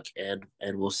 good luck, and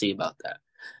we'll see about that.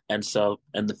 And so,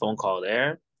 and the phone call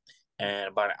there, and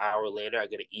about an hour later, I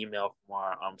get an email from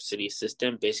our city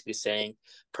assistant basically saying,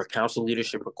 per council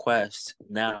leadership request,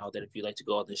 now that if you'd like to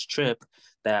go on this trip,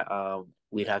 that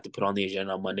we'd have to put on the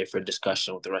agenda on Monday for a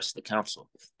discussion with the rest of the council.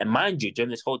 And mind you, during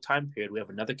this whole time period, we have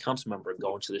another council member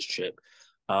going to this trip,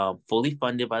 fully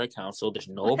funded by the council. There's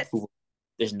no approval.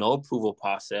 There's no approval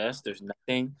process. There's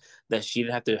nothing that she'd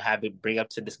have to have it bring up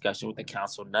to discussion with the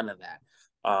council. None of that.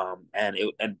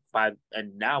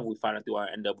 And now we find out through our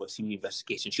NAACP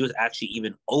investigation, she was actually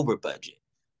even over budget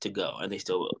to go, and they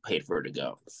still paid for her to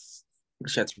go.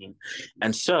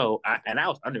 And so I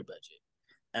was under budget.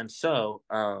 And so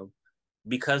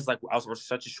because like I was for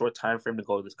such a short time frame to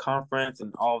go to this conference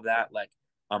and all of that, like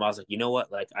I was like, you know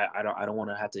what, like I don't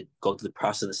want to have to go through the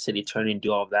process of the city attorney and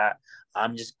do all of that.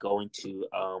 I'm just going to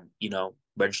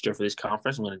register for this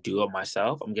conference. I'm going to do it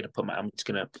myself. I'm just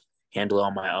going to handle it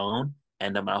on my own,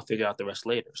 and I'll figure out the rest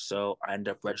later. So I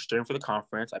ended up registering for the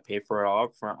conference. I paid for it all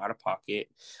up front, out of pocket.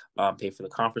 Paid for the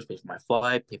conference, paid for my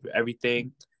flight, paid for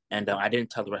everything. And I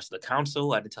didn't tell the rest of the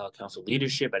council. I didn't tell the council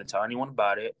leadership. I didn't tell anyone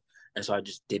about it. And so I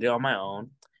just did it on my own,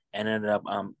 and ended up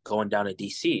going down to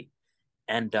DC.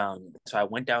 And so I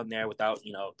went down there without,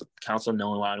 the council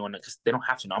knowing what I wanted, because they don't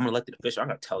have to know. I'm an elected official. I'm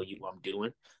going to tell you what I'm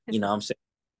doing. You know what I'm saying?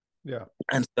 Yeah.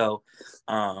 And so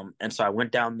I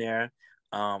went down there.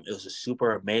 It was a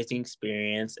super amazing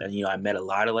experience. And, I met a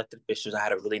lot of elected officials. I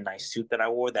had a really nice suit that I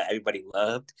wore that everybody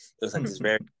loved. It was like this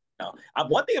very,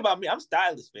 one thing about me, I'm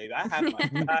stylish, baby. I have my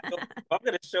style. I'm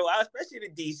going to show out, especially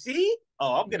in DC.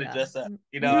 Oh, I'm going to dress up.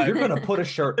 You're going to put a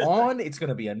shirt on. It's going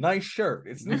to be a nice shirt.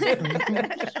 It's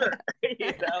sure.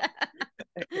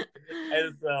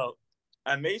 And so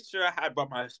I made sure I had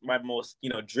brought my most,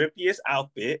 drippiest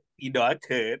outfit, I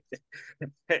could,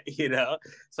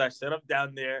 So I set up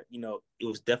down there, it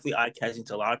was definitely eye-catching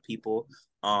to a lot of people.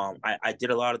 I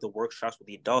did a lot of the workshops with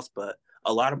the adults, but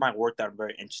a lot of my work that I'm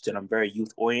very interested in, I'm very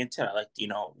youth-oriented. I like,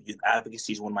 youth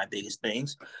advocacy is one of my biggest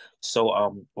things.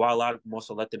 So while a lot of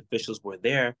most elected officials were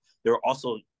there were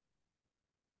also,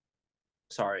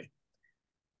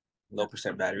 low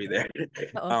percent battery there.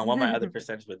 While my other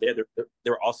percentages were there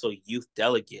were also youth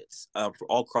delegates from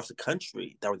all across the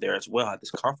country that were there as well at this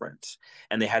conference,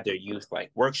 and they had their youth like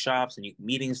workshops and youth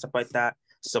meetings, stuff like that.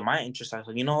 So my interest, I was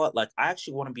like, you know what, like I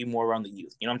actually want to be more around the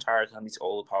youth. I'm tired of these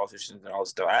old politicians and all this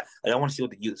stuff. I want to see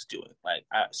what the youth's doing.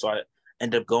 So I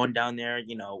ended up going down there,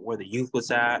 where the youth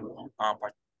was at,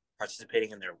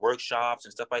 participating in their workshops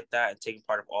and stuff like that, and taking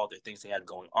part of all their things they had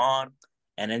going on.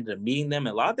 And ended up meeting them.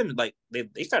 And a lot of them, like,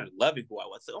 they started loving who I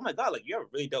was. So, oh my God, like, you have a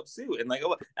really dope suit. And like,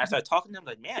 I started talking to them,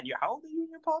 like, man, how old are you in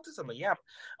your politics? I'm like, yeah,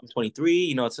 I'm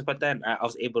 23, stuff like that. And I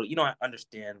was able to, I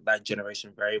understand that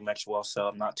generation very much well. So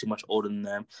I'm not too much older than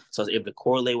them. So I was able to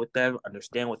correlate with them,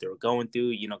 understand what they were going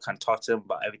through, kind of talk to them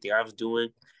about everything I was doing.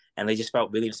 And they just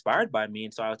felt really inspired by me.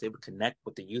 And so I was able to connect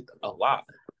with the youth a lot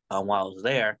while I was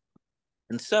there.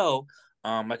 And so,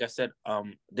 like I said,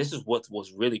 this is what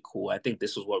was really cool. I think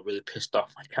this was what really pissed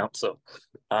off my council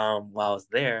while I was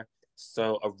there.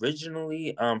 So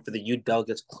originally, for the youth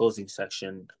delegates closing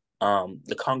section,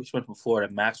 the congressman from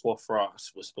Florida, Maxwell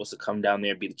Frost, was supposed to come down there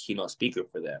and be the keynote speaker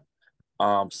for them.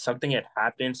 Something had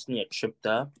happened, something had tripped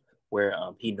up where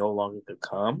he no longer could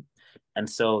come. And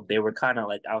so they were kind of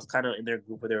like, I was kind of in their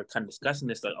group where they were kind of discussing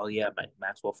this, like, oh yeah,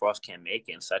 Maxwell Frost can't make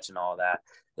it and such and all that.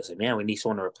 I said, man, we need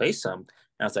someone to replace him. And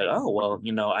I was like, oh, well,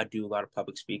 I do a lot of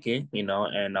public speaking, and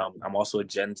I'm also a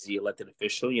Gen Z elected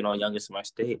official, youngest in my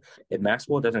state. If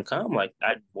Maxwell doesn't come, like,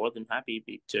 I'd more than happy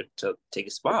to take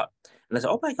a spot. And I said,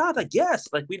 oh my God, like, yes,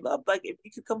 like, we love, like, if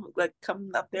you could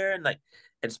come up there and, like,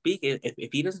 and speak.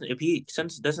 If he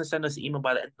doesn't send us an email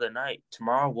by the end of the night,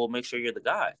 tomorrow we'll make sure you're the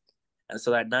guy. And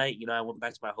so that night, I went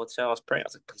back to my hotel. I was praying. I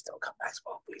was like, please don't come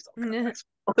Maxwell. Please don't come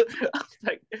Maxwell.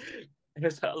 I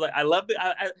was like, I loved it.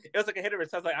 It was like a hit or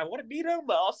miss. I was like, I want to meet him,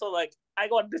 but also like, I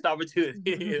want this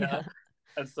opportunity, Yeah.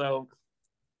 And so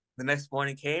the next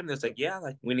morning came. It's like, yeah,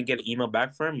 like we didn't get an email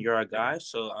back from him. You're our guy.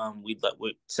 So we'd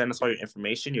send us all your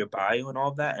information, your bio, and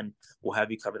all of that, and we'll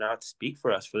have you coming out to speak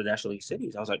for us for the National League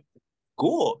Cities. I was like,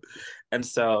 cool. And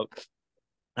so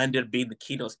I ended up being the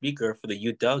keynote speaker for the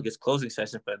youth delegates closing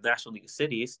session for the National League of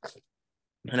Cities.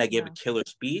 And I gave a killer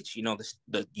speech.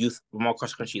 The youth from all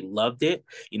across the country loved it.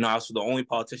 I was the only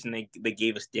politician they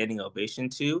gave a standing ovation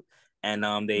to. And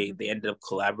they ended up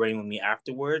collaborating with me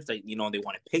afterwards. Like, they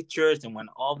wanted pictures and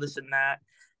wanted all this and that.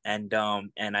 And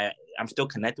I'm still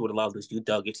connected with a lot of those youth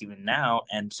delegates even now.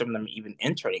 And some of them even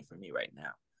interning for me right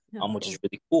now, which is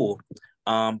really cool.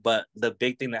 But the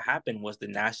big thing that happened was the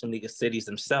National League of Cities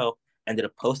themselves ended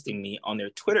up posting me on their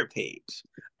Twitter page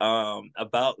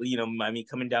about me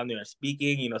coming down there and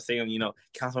speaking, saying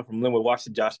Councilman from Linwood,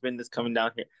 Washington, Josh Binda's coming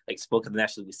down here, like spoke at the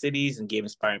National League of Cities and gave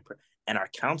inspiring and our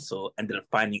council ended up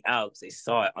finding out because they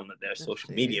saw it on their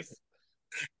social media,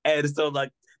 and so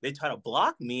like they tried to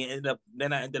block me, and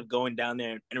then I ended up going down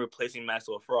there and replacing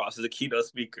Maxwell Frost as a keynote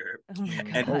speaker. Oh my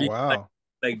God. And wow.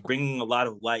 like bringing a lot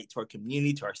of light to our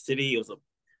community, to our city. It was a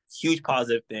huge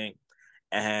positive thing.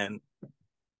 And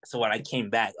so when I came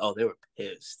back, they were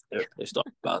pissed. They were pissed off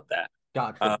about that.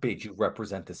 God forbid you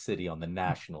represent the city on the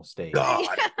national stage. God.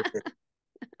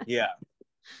 Yeah.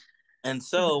 And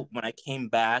so when I came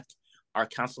back, our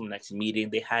council next meeting,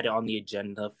 they had it on the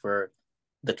agenda for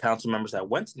the council members that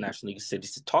went to the National League of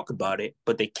Cities to talk about it,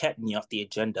 but they kept me off the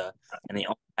agenda, and they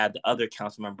only had the other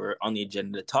council member on the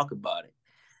agenda to talk about it.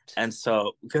 And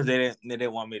so because they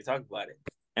didn't want me to talk about it.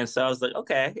 And so I was like,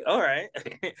 okay, all right.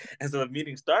 And so the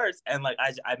meeting starts, and like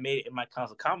I made it in my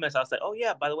council comments. I was like, oh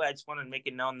yeah, by the way, I just wanted to make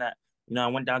it known that I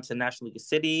went down to the National League of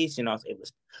Cities. It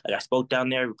was like I spoke down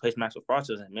there, replaced Maxwell Frost.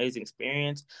 It was an amazing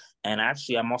experience. And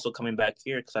actually, I'm also coming back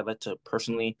here because I'd like to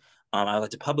personally, I'd like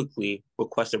to publicly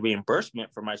request a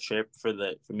reimbursement for my trip for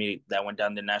me that went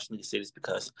down to the National League of Cities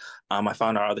because I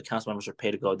found out other council members were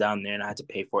paid to go down there, and I had to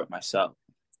pay for it myself.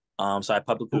 So I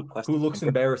publicly requested. Who looks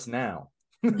embarrassed now?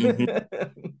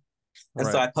 Mm-hmm. And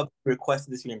so I publicly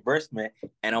requested this reimbursement,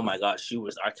 and oh my gosh,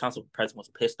 our council president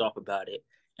was pissed off about it.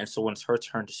 And so when it's her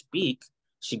turn to speak,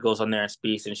 she goes on there and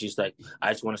speaks, and she's like,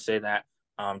 I just want to say that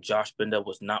Josh Binda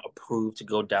was not approved to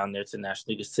go down there to the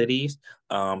National League of Cities.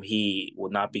 He will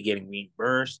not be getting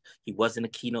reimbursed. He wasn't a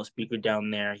keynote speaker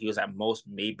down there. He was at most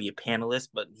maybe a panelist,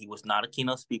 but he was not a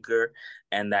keynote speaker.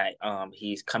 And that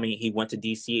he went to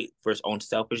DC for his own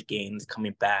selfish gains,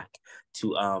 coming back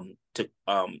to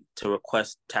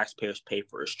request taxpayers pay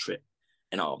for his trip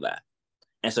and all of that.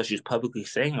 And so she was publicly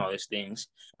saying all these things.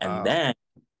 And then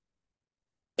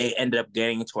it ended up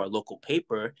getting into our local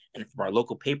paper, and from our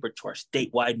local paper to our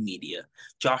statewide media.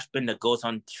 Josh Binda goes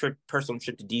on personal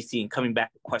trip to DC and coming back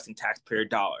requesting taxpayer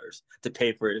dollars to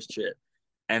pay for his trip.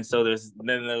 And so there's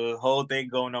then the whole thing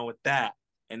going on with that.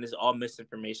 And this is all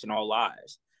misinformation, all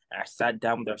lies. And I sat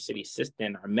down with our city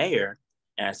assistant, our mayor,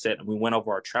 and I said, we went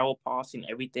over our travel policy and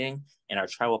everything. And our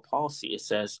travel policy, it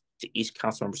says to each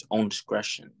council member's own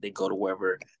discretion. They go to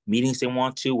wherever meetings they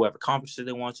want to, wherever conferences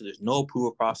they want to. There's no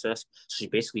approval process. So she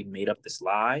basically made up this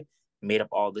lie, made up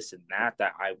all this and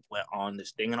that I went on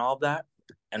this thing and all of that.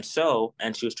 And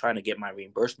she was trying to get my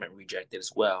reimbursement rejected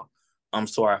as well.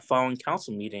 So our following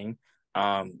council meeting,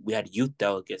 we had youth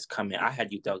delegates come in. I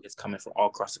had youth delegates coming from all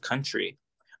across the country,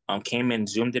 came in,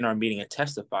 zoomed in our meeting and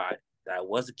testified that I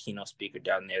was a keynote speaker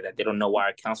down there, that they don't know why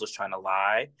our council's trying to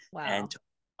lie and to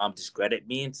discredit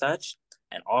me and such.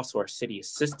 And also our city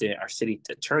assistant, our city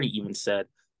attorney even said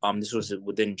this was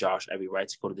within Josh every right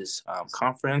to go to this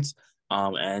conference.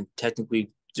 And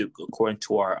technically, according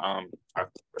to our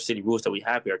city rules that we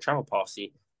have here, our travel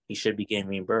policy, he should be getting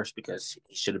reimbursed because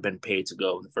he should have been paid to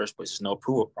go in the first place. There's no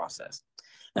approval process.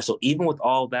 And so even with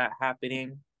all that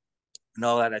happening and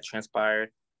all that transpired,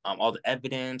 all the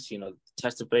evidence,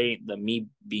 testifying, me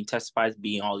being testified,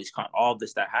 being all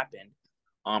this that happened,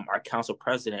 our council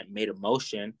president made a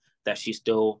motion that she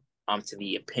still, to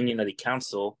the opinion of the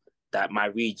council, that my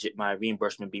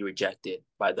reimbursement be rejected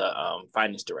by the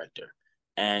finance director.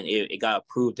 and it got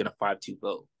approved in a 5-2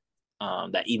 vote.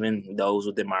 That even those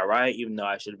within my right, even though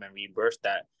I should have been reimbursed,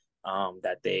 that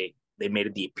they made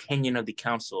it the opinion of the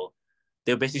council.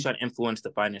 They were basically trying to influence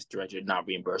the finance director to not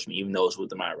reimburse me, even though it was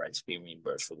within my rights being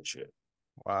reimbursed for the trip.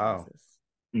 Wow.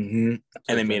 Mm-hmm. So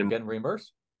and they made him getting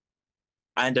reimbursed.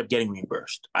 I ended up getting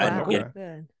reimbursed. I ended up Wow, getting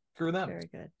good. Screw them. Very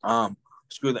good.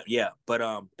 Screw them. Yeah, but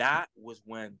that was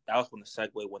when the segue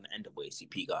when the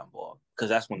NAACP got involved, because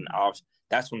that's when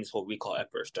this whole recall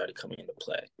effort started coming into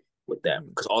play with them,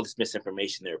 because all this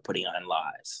misinformation they were putting on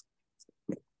lies.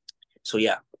 So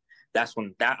yeah, that's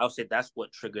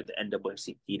what triggered the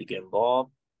NAACP to get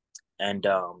involved. And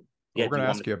we're gonna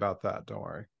ask you about that. Don't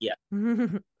worry. Yeah.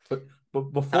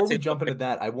 But before we jump into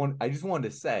that, I just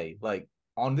wanted to say, like,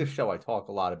 on this show, I talk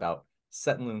a lot about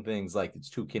settling things like it's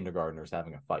two kindergartners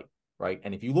having a fight, right?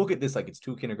 And if you look at this like it's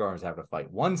two kindergartners having a fight,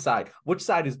 which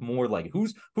side is more likely?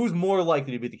 Who's more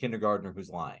likely to be the kindergartner who's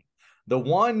lying? The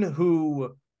one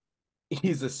who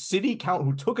is a city council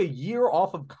who took a year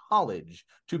off of college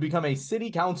to become a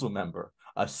city council member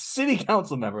that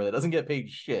doesn't get paid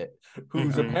shit,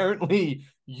 who's apparently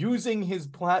using his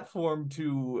platform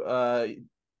to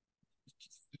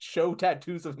show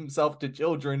tattoos of himself to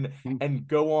children and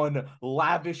go on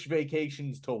lavish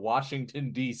vacations to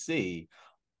Washington, D.C.,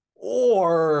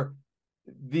 or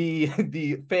the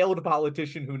failed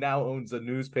politician who now owns a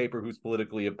newspaper who's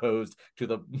politically opposed to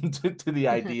the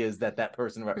ideas that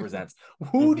person represents.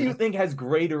 Who do you think has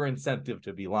greater incentive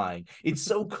to be lying? It's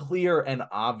so clear and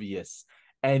obvious,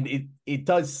 and it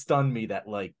does stun me that,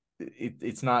 like,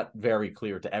 it's not very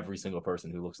clear to every single person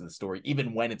who looks at the story,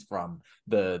 even when it's from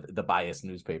the biased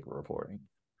newspaper reporting.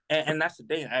 And that's the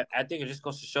thing. I think it just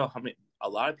goes to show how a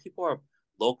lot of people are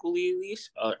locally, at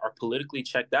least, are politically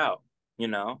checked out. You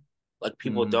know, like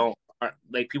people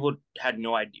people had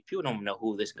no idea. People don't know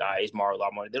who this guy is,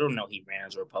 Mar-a-Lago. They don't know he ran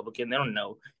as a Republican. They don't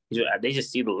know. They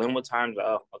just see the limo times.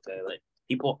 Oh, okay. Like,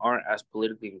 people aren't as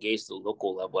politically engaged at the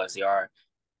local level as they are.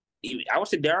 I would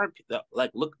say there are,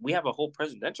 like, look, we have a whole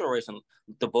presidential race and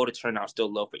the voter turnout is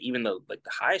still low for even the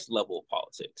highest level of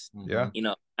politics. Yeah. You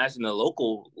know, as in the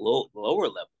lower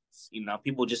levels, you know,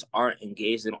 people just aren't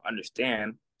engaged. They don't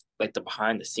understand, like, the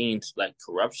behind the scenes, like,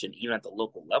 corruption, even at the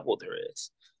local level there is,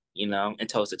 you know,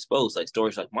 until it's exposed, like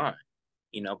stories like mine,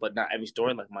 you know, but not every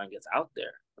story like mine gets out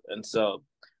there. And so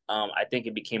I think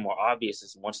it became more obvious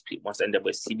as once the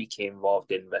NAACP became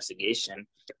involved in investigation,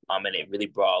 and it really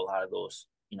brought a lot of those,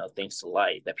 you know, things to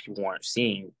light that people weren't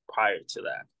seeing prior to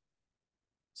that.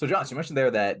 So, Josh, you mentioned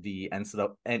there that the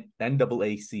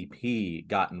NAACP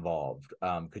got involved.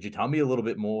 Could you tell me a little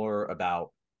bit more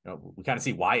about, you know, we kind of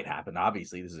see why it happened.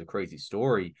 Obviously, this is a crazy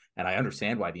story, and I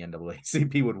understand why the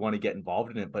NAACP would want to get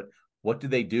involved in it, but what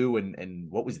did they do,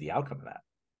 and what was the outcome of that?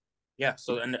 Yeah,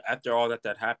 so and after all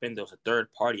that happened, there was a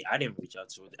third party I didn't reach out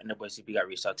to. The NAACP got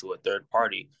reached out to a third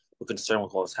party who concerned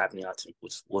with what was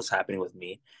happening with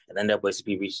me, and then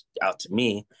NAACP reached out to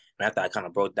me. And after I kind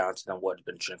of broke down to them what had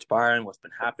been transpiring, what's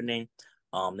been happening,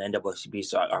 the NAACP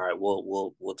said, "All right,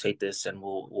 we'll take this and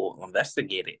we'll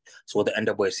investigate it." So what the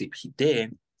NAACP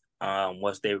did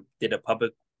was they did a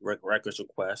public records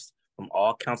request from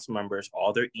all council members,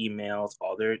 all their emails,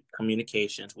 all their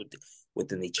communications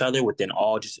within each other, within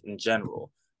all, just in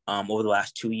general, over the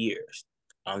last 2 years.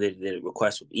 They did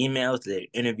requests with emails, they did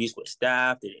interviews with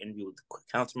staff, they did interviews with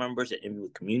council members, they did interviews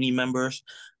with community members.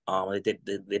 They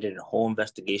did a whole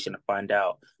investigation to find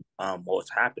out what was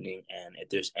happening and if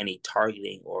there's any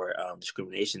targeting or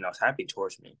discrimination that was happening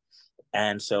towards me.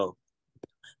 And so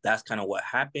that's kind of what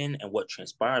happened and what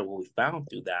transpired, what we found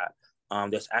through that.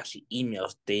 There's actually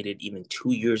emails dated even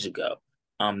 2 years ago.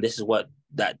 This is what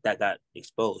that got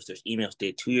exposed. There's emails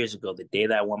dated 2 years ago, the day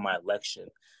that I won my election.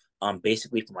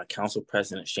 Basically from my council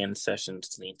president, Shannon Sessions,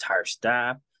 to the entire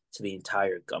staff, to the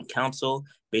entire council,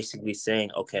 basically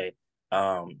saying, okay,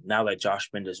 now that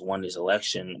Josh Binda has won his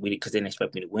election, because they didn't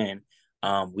expect me to win,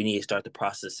 we need to start the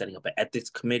process of setting up an ethics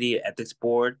committee, an ethics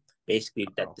board, basically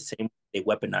that the same they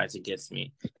weaponized against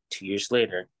me 2 years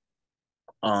later.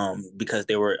 Because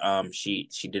they were she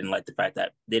didn't like the fact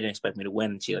that they didn't expect me to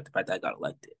win, and she liked the fact that I got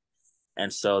elected.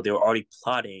 And so they were already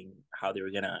plotting how they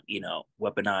were gonna, you know,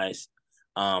 weaponize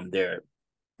their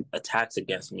attacks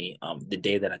against me the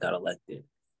day that I got elected.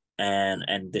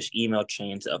 And there's email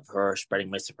chains of her spreading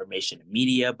misinformation in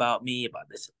media about me, about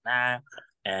this and that,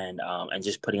 and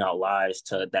just putting out lies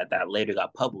to that later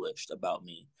got published about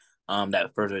me,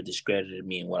 that further discredited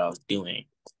me and what I was doing.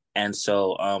 And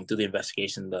so through the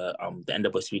investigation, the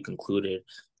NAACP concluded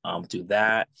through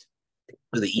that,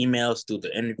 through the emails, through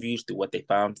the interviews, through what they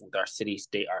found with our city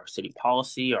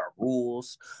policy, our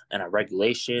rules, and our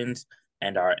regulations,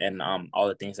 and all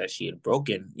the things that she had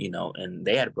broken, and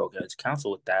they had broken as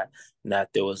counsel with that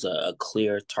there was a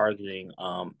clear targeting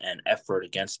and effort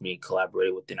against me,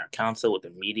 collaborating within our council, with the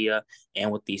media,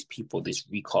 and with these people, this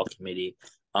recall committee,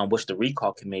 which the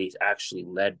recall committee is actually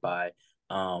led by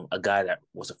a guy that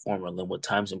was a former Linwood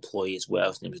Times employee as well.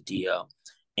 His name is DL,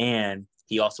 and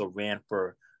he also ran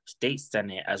for state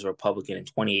senate as a Republican in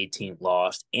 2018,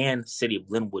 lost, and city of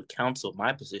Linwood council,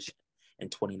 my position, in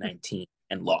 2019,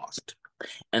 and lost.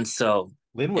 And so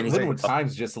Linwood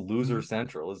Times just loser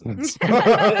central, isn't it?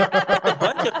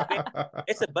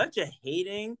 It's a bunch of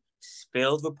hating,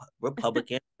 failed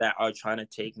Republicans that are trying to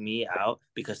take me out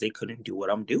because they couldn't do what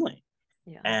I'm doing.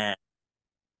 Yeah.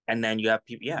 And then you have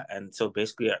people, yeah. And so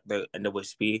basically, the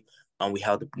NWSP, we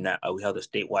held a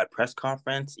statewide press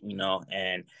conference,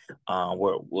 and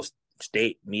we'll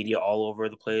state media all over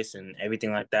the place and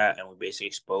everything like that, and we basically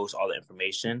exposed all the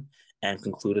information and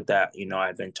concluded that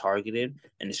I've been targeted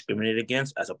and discriminated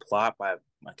against as a plot by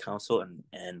my council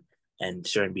and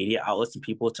certain media outlets and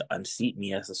people to unseat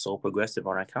me as the sole progressive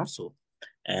on our council.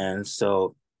 And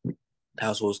so that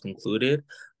was what was concluded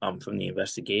from the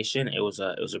investigation. It was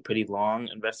a pretty long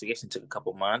investigation. It took a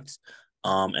couple months,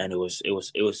 and it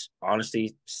was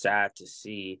honestly sad to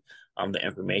see the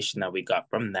information that we got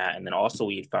from that. And then also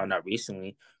we had found out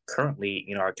recently, currently,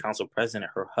 our council president,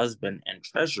 her husband and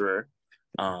treasurer,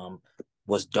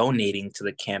 was donating to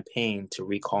the campaign to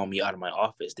recall me out of my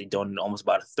office. They donated almost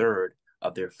about a third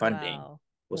of their funding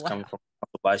was coming from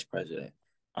the vice president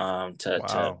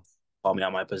to call me out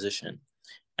of my position.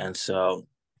 And so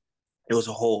it was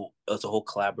a whole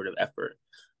collaborative effort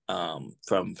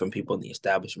from people in the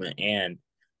establishment and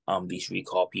these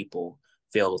recall people,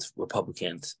 failed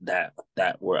Republicans that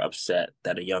were upset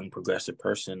that a young progressive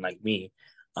person like me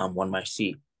won my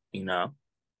seat.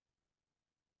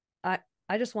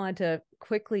 I just wanted to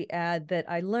quickly add that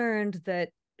I learned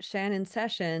that Shannon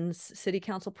Sessions, City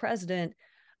Council President,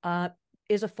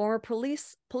 is a former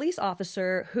police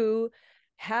officer who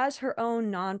has her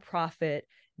own nonprofit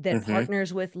that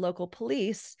partners with local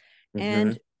police,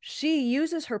 and she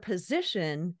uses her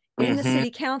position in the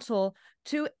city council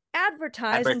to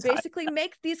advertise and basically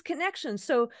make these connections.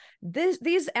 So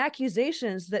these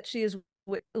accusations that she is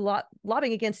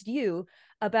lobbying against you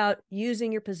about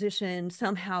using your position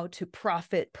somehow to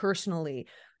profit personally,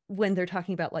 when they're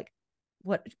talking about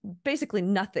basically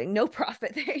nothing, no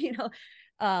profit there,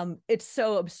 it's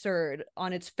so absurd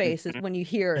on its face when you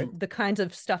hear the kinds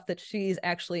of stuff that she's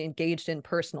actually engaged in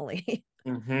personally.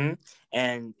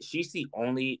 And she's the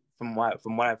only, from what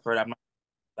I've heard, I'm not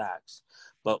facts,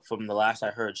 but from the last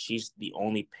I heard, she's the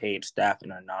only paid staff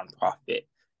in her nonprofit,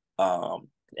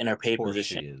 in her paid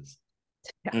position. She is.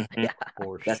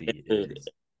 She is.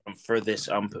 For this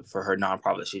for her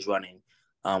nonprofit she's running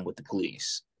with the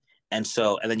police. And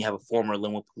then you have a former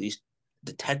Linwood police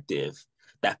detective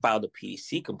that filed a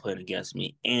PDC complaint against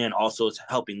me, and also is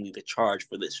helping lead the charge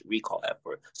for this recall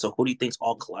effort. So who do you think's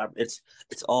all collaborative?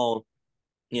 It's all,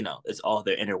 it's all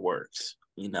their inner works,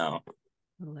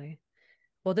 Totally.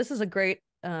 Well, this is a great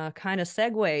kind of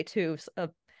segue to a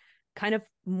kind of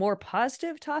more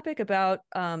positive topic about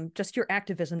just your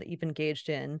activism that you've engaged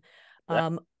in.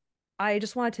 I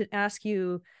just wanted to ask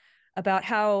you about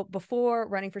how, before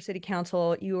running for city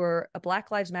council, you were a Black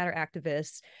Lives Matter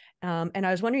activist. And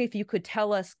I was wondering if you could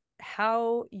tell us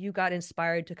how you got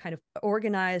inspired to kind of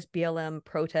organize BLM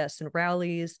protests and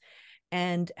rallies,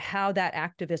 and how that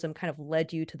activism kind of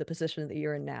led you to the position that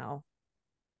you're in now.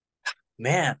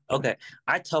 Man, okay.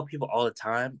 I tell people all the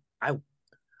time, I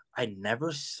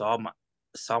never saw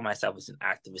myself as an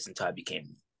activist until I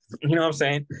became, you know what I'm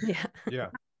saying? Yeah.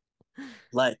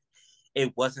 Like,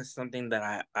 it wasn't something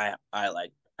that I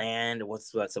like planned or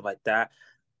stuff like that.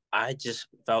 I just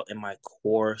felt in my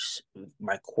core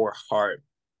heart,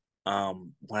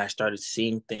 when I started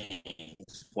seeing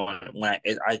things,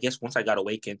 I guess once I got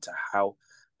awakened to how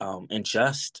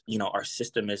unjust our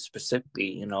system is,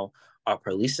 specifically our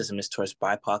police system is towards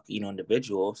BIPOC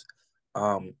individuals.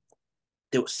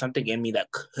 There was something in me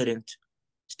that couldn't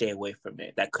stay away from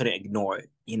it, that couldn't ignore it.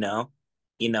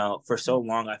 For so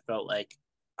long I felt like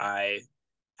I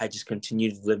just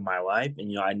continued to live my life,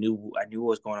 and I knew what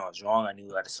was going on was wrong. I knew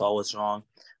that I saw was wrong,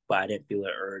 but I didn't feel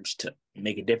an urge to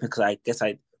make a difference, because I guess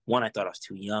I thought I was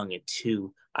too young, and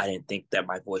two, I didn't think that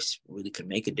my voice really could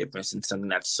make a difference in something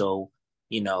that's so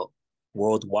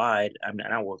worldwide. I mean,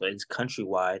 not worldwide, it's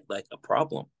countrywide, like a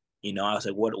problem. I was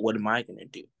like, what am I gonna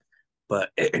do?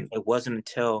 But it wasn't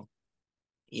until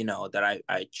that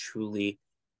I truly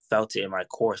felt it in my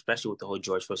core, especially with the whole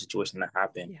George Floyd situation that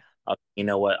happened. You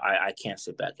know what? I can't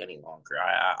sit back any longer.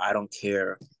 I don't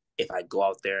care if I go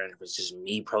out there and if it's just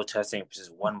me protesting, if it's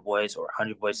just one voice or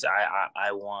 100 voices,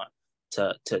 I want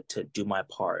to do my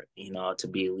part, to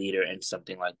be a leader in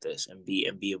something like this and be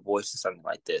a voice in something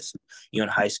like this. In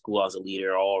high school, I was a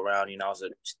leader all around. I was a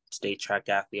state track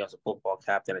athlete. I was a football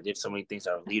captain. I did so many things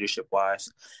that were leadership wise.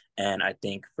 And I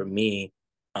think for me,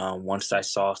 once I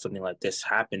saw something like this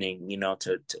happening,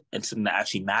 and something that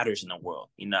actually matters in the world,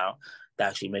 that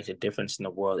actually makes a difference in the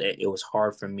world, it was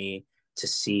hard for me to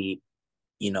see,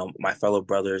 my fellow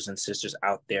brothers and sisters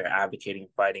out there advocating,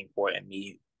 fighting for it, and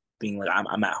me being like,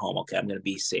 I'm at home. Okay, I'm going to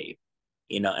be safe,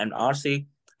 and honestly,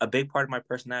 a big part of my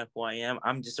personality, who I am,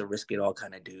 I'm just a risk it all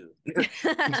kind of dude.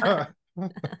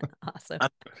 Awesome.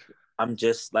 I'm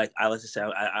just like, I like to say,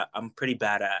 I'm pretty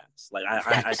badass. Like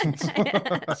I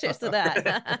cheers to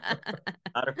that.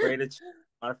 not afraid to,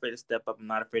 not afraid to step up. I'm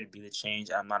not afraid to be the change.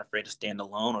 I'm not afraid to stand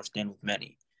alone or stand with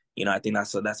many. I think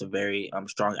that's a very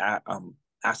strong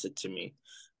asset to me.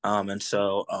 And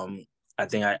so I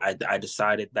think I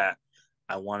decided that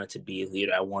I wanted to be a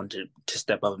leader. I wanted to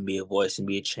step up and be a voice and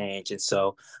be a change. And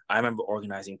so I remember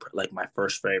organizing like my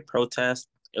first very protest.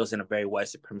 It was in a very white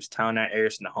supremacist town, that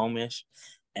area, Snohomish.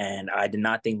 And I did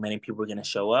not think many people were going to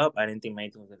show up. I didn't think many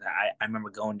people were going to. I remember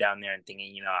going down there and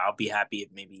thinking, I'll be happy if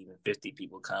maybe even 50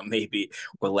 people come, maybe,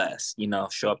 or less,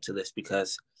 show up to this,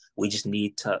 because we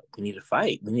need to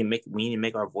fight. We need to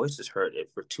make our voices heard. If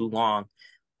for too long,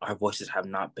 our voices have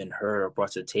not been heard or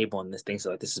brought to the table, and things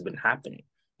like this has been happening.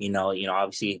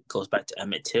 Obviously it goes back to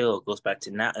Emmett Till, it goes back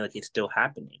to now, like it's still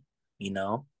happening,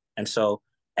 And so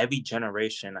every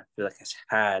generation, I feel like, has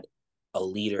had a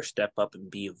leader step up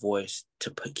and be a voice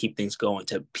to keep things going,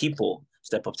 to people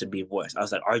step up to be a voice. I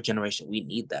was like, our generation, we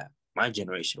need that. My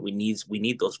generation, we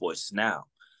need those voices now.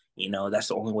 That's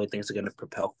the only way things are going to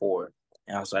propel forward.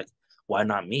 And I was like, why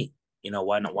not me?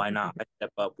 Why not I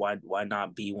step up? Why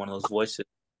not be one of those voices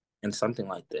in something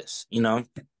like this?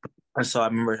 And so I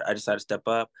remember I decided to step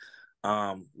up,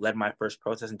 led my first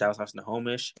protest in downtown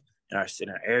Snohomish in our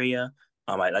area.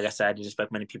 Like I said, I didn't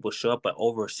expect many people to show up, but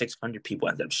over 600 people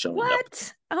ended up showing up.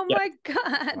 What? Oh my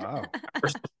God. Wow.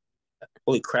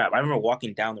 Holy crap. I remember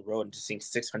walking down the road and just seeing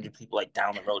 600 people like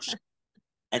down the road.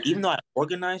 And even though I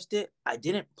organized it, I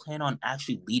didn't plan on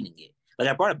actually leading it. Like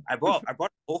I brought a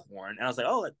bullhorn, and I was like,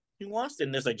 oh, like, who wants it?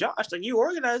 And there's like, Josh, like, you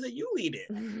organize it, you lead it.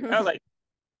 And I was like,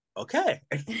 okay.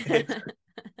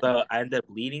 So I ended up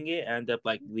leading it. I ended up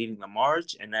like leading the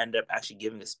march, and I ended up actually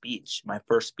giving a speech, my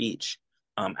first speech,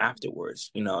 afterwards.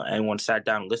 Everyone sat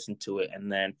down and listened to it.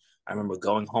 And then I remember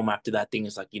going home after that thing.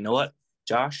 It's like, you know what,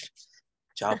 Josh,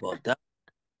 job well done.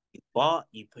 You fought,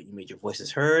 you made your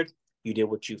voices heard, you did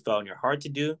what you felt in your heart to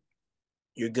do,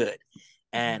 you're good.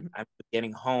 And I'm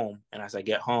getting home, and as I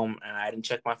get home, and I didn't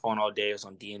check my phone all day, it was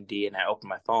on D&D, and I opened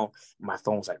my phone, and my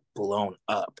phone was like blown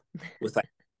up with like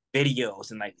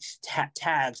videos and like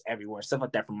tags everywhere, stuff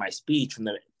like that from my speech, from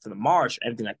the march,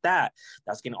 everything like that.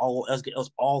 That's getting it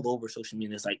was all over social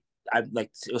media. It's like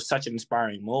it was such an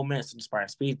inspiring moment, such an inspiring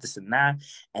speech, this and that.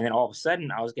 And then all of a sudden,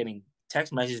 I was getting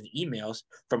text messages and emails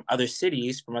from other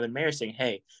cities, from other mayors saying,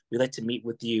 hey, we'd like to meet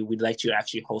with you. We'd like to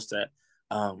actually host a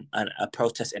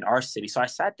protest in our city. So I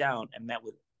sat down and met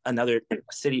with another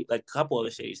city, like a couple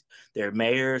other cities, their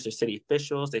mayors, their city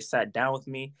officials. They sat down with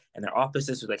me, and their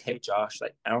offices was like, hey, Josh,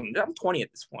 like, I'm 20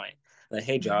 at this point. Like,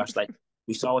 hey, Josh, like,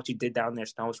 we saw what you did down there,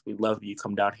 Snow. We'd love you to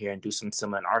come down here and do something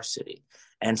similar in our city.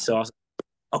 And so I was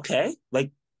like, okay,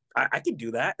 like, I could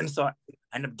do that. And so I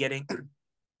ended up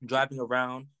driving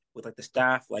around with like the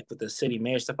staff, like with the city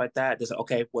mayor, stuff like that. There's like,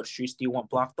 okay, what streets do you want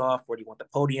blocked off? Where do you want the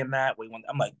podium at? What do you want?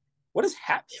 I'm like, what is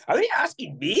happening? Are they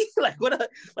asking me? Like, what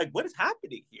is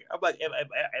happening here? I'm like, am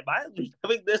I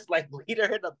becoming this like leader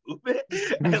in the movement?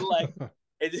 And like,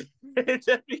 it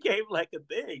just became like a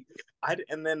thing.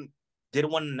 And then did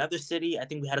one in another city. I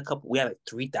think we had like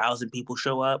 3,000 people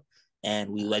show up.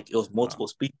 And we it was multiple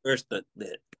speakers that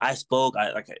I spoke,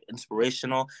 like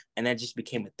inspirational, and then just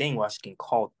became a thing where I was getting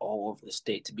called all over the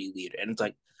state to be leader. And it's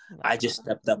like, I just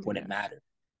stepped up when it mattered.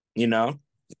 It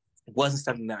wasn't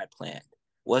something that I planned.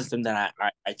 It wasn't something that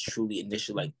I truly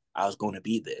initially like I was going to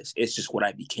be this. It's just what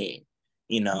I became,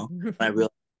 when I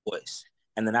realized my voice.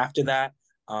 And then after that,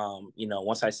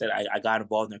 once I said I got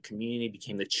involved in the community,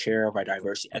 became the chair of our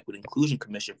Diversity, Equity, Inclusion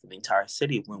Commission for the entire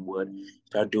city of Wynwood,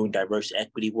 started doing diversity,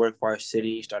 equity work for our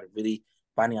city, started really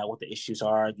finding out what the issues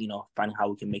are, finding how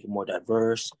we can make it more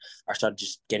diverse. I started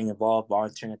just getting involved,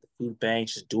 volunteering at the food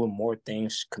banks, just doing more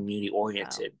things community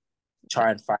oriented,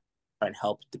 try and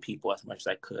help the people as much as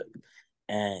I could.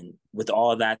 And with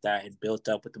all that I had built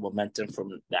up with the momentum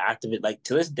from the activist, like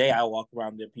to this day, I walk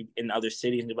around the people in other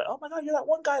cities and they're like, oh my God, you're that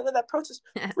one guy that led that protest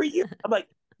for you. I'm like,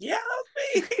 yeah,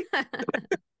 that was me.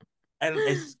 And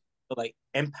it's like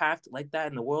impact like that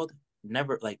in the world,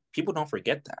 never, like, people don't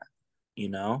forget that, you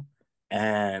know?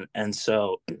 And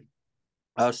so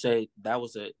I would say that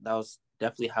was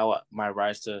definitely how my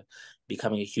rise to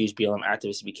becoming a huge BLM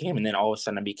activist became. And then all of a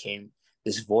sudden I became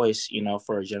this voice, you know,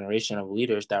 for a generation of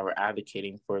leaders that were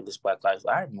advocating for this Black Lives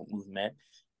Matter movement.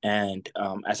 And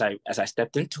as I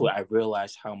stepped into it, I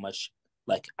realized how much,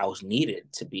 like, I was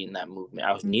needed to be in that movement.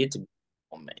 I was needed to be in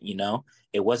that movement, you know?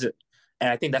 It wasn't, and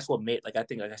I think that's what made, like, I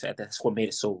think, like I said, that's what made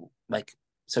it so, like,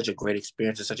 such a great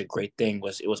experience and such a great thing,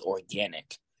 was it was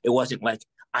organic. It wasn't like,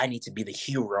 I need to be the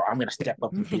hero, I'm gonna step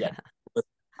up and be that.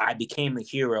 I became the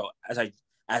hero as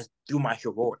through my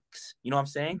heroics. You know what I'm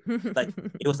saying? Like,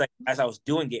 it was like, as I was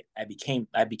doing it, I became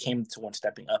the one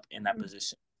stepping up in that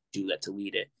position to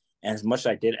lead it. And as much as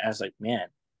I did, I was like, man,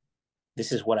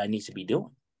 this is what I need to be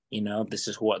doing. You know, this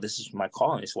is my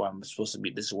calling. This is what I'm supposed to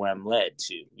be. This is where I'm led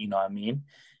to. You know what I mean?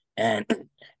 And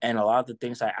and a lot of the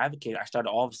things I advocate, I started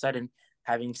all of a sudden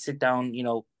having sit down, you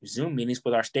know, Zoom meetings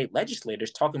with our state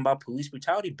legislators talking about police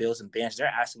brutality bills and bans. They're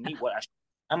asking me what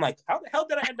I'm like, how the hell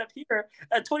did I end up here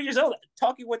at 20 years old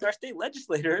talking with our state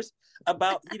legislators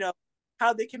about, you know,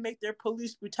 how they can make their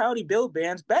police brutality bill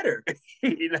bans better?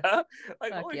 You know,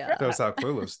 like, holy crap. Shows how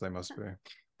clueless they must be.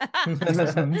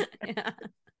 Yeah.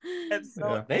 And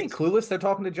so they ain't clueless. They're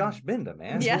talking to Josh Binda,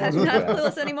 man. Yeah, it's not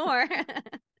clueless anymore.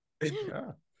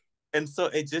 Yeah. And so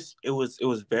it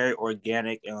was very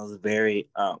organic, and it was very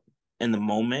in the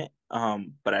moment.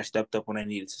 But I stepped up when I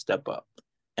needed to step up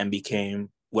and became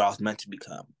what I was meant to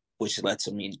become, which led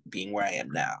to me being where I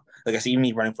am now. Like I said, even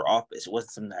me running for office, it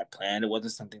wasn't something that I planned. It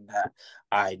wasn't something that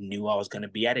I knew I was going to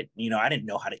be. I didn't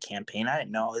know how to campaign. I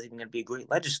didn't know I was even going to be a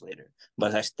great legislator.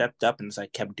 But as I stepped up and as I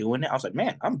kept doing it, I was like,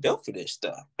 man, I'm built for this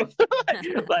stuff. Like,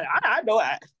 I know,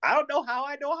 I don't know how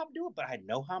I know how I'm doing, but I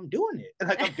know how I'm doing it.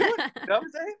 Like, I'm doing it. You know what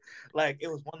I'm saying? Like, it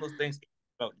was one of those things that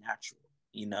felt natural.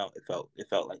 You know, it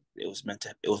felt like it was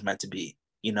meant to be.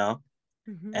 You know,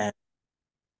 and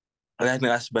I think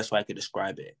that's the best way I could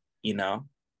describe it. You know.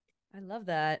 I love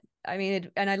that. I mean,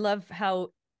 and I love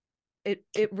how it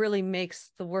really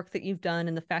makes the work that you've done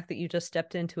and the fact that you just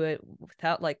stepped into it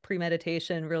without like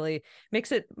premeditation really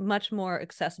makes it much more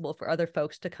accessible for other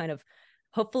folks to kind of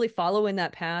hopefully follow in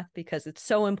that path, because it's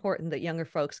so important that younger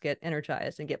folks get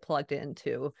energized and get plugged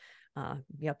into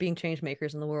being change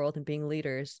makers in the world and being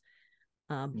leaders.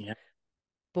 Yeah.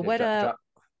 But what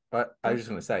but I was just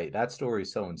going to say that story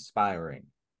is so inspiring,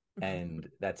 and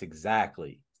that's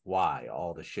exactly why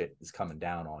all the shit is coming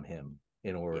down on him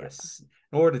in order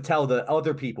to tell the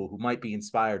other people who might be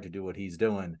inspired to do what he's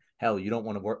doing, hell, you don't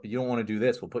want to work, you don't want to do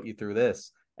this, we'll put you through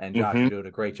this. And Josh is doing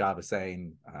a great job of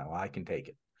saying, well, I can take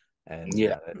it. And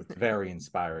it's very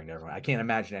inspiring to everyone. I can't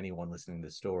imagine anyone listening to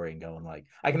this story and going like,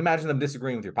 I can imagine them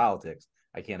disagreeing with your politics.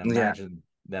 I can't imagine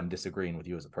them disagreeing with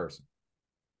you as a person.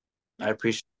 I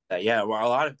appreciate that. Yeah,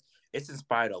 well, it's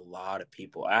inspired a lot of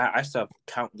people. I still have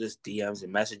countless DMs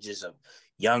and messages of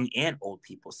young and old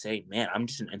people saying, "Man, I'm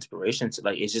just an inspiration to."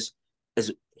 Like, it's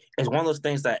one of those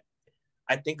things that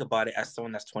I think about it as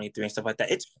someone that's 23 and stuff like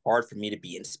that. It's hard for me to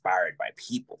be inspired by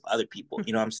other people.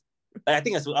 You know what I'm saying? Like, I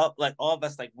think it's like all of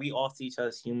us, like, we all see each other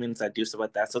as humans that do stuff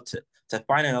like that. So to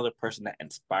find another person that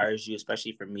inspires you,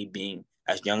 especially for me being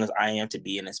as young as I am, to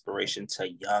be an inspiration to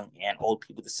young and old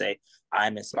people, to say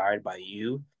I'm inspired by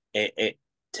you, it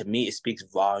to me, it speaks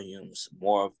volumes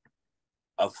more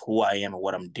of who I am and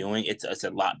what I'm doing. It's a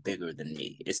lot bigger than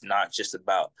me. It's not just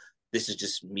about, this is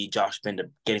just me, Josh Binda,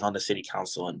 getting on the city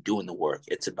council and doing the work.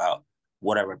 It's about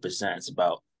what I represent. It's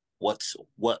about what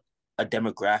a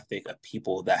demographic of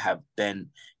people that have been,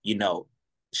 you know,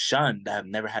 shunned, that have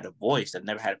never had a voice, that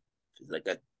never had like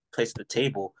a place at the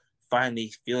table,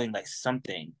 finally feeling like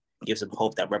something gives them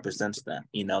hope that represents them.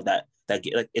 You know, that like,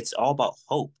 it's all about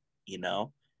hope. You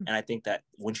know. And I think that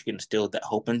once you can instill that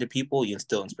hope into people, you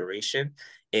instill inspiration.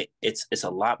 It's a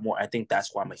lot more. I think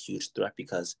that's why I'm a huge threat,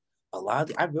 because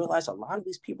I realize a lot of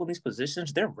these people in these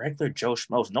positions, they're regular Joe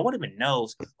Schmoes. No one even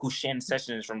knows who Shannon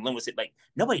Sessions is from Limerick. Like,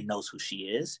 nobody knows who she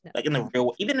is. Like, in the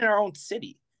real, even in our own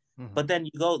city. But then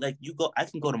I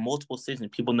can go to multiple cities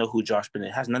and people know who Josh Bennett.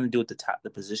 It has nothing to do with the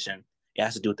position. It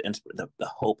has to do with the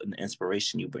hope and the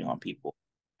inspiration you bring on people.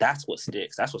 That's what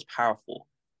sticks. That's what's powerful.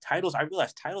 Titles, I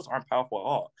realize titles aren't powerful at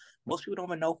all. Most people don't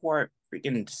even know who are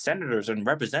freaking senators and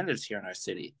representatives here in our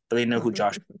city, but they know who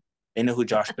Josh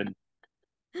Bennett.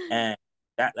 And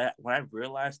that when I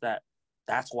realized that,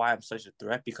 that's why I'm such a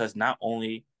threat, because not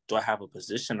only do I have a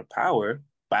position of power,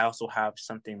 but I also have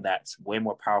something that's way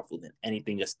more powerful than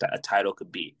anything a title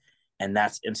could be. And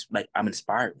that's like, I'm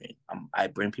inspiring. I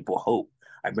bring people hope.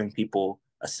 I bring people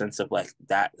a sense of like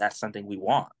that's something we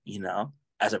want, you know?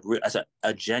 as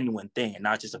a genuine thing, and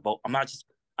not just a vote. I'm not just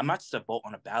a vote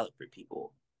on a ballot for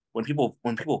people. When people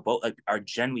vote, like, are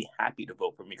genuinely happy to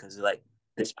vote for me because they're like,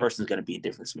 this person's gonna be a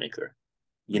difference maker.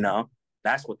 You know,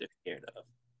 that's what they're scared of.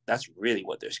 That's really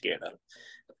what they're scared of.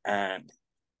 And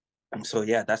so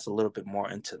yeah, that's a little bit more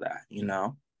into that. You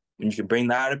know, when you can bring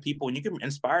that out of people, when you can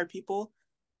inspire people,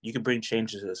 you can bring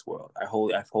change to this world. I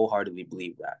wholeheartedly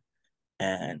believe that.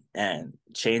 And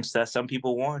change that some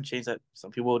people want, change that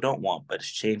some people don't want, but it's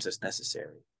change that's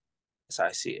necessary. That's how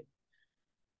I see it.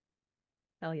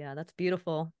 Hell yeah, that's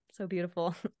beautiful. So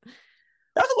beautiful.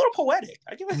 That was a little poetic.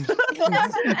 I give it.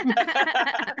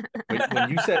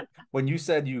 when you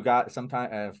said you got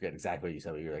sometimes, I forget exactly what you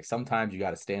said, but you're like, sometimes you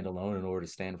got to stand alone in order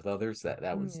to stand with others.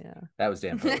 That was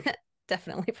damn poetry.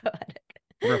 Definitely poetic.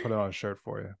 We're gonna put it on a shirt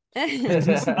for you.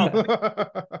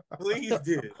 Please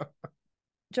do.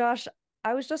 Josh,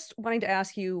 I was just wanting to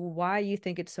ask you why you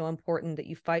think it's so important that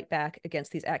you fight back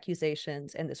against these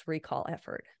accusations and this recall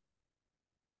effort.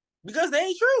 Because they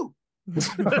ain't true.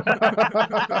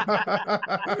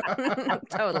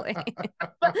 Totally.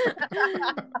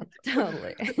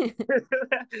 Totally.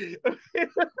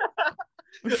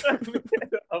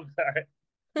 I'm sorry.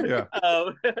 Yeah.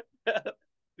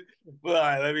 Well, all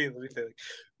right, let me say it.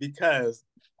 Because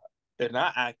they're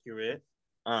not accurate.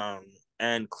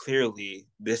 And clearly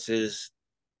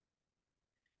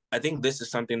I think this is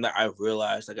something that I've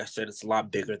realized, like I said, it's a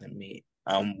lot bigger than me,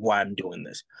 why I'm doing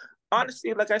this.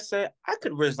 Honestly, like I said, I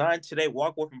could resign today,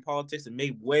 walk away from politics, and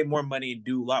make way more money and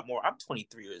do a lot more. I'm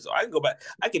 23 years old. I can go back.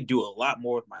 I could do a lot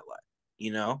more with my life,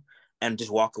 you know, and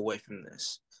just walk away from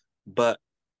this. But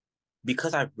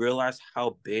because I've realized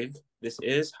how big this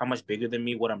is, how much bigger than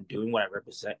me, what I'm doing, what I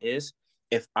represent is,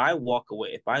 if I walk away,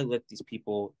 if I let these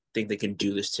people think they can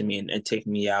do this to me and take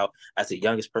me out as the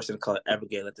youngest person of color ever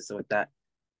get elected, stuff like that,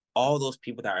 all those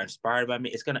people that are inspired by me,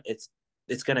 it's gonna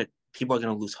people are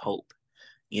gonna lose hope.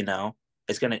 You know,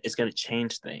 it's gonna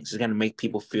change things. It's gonna make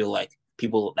people feel like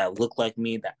people that look like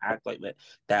me, that act like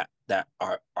that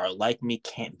are like me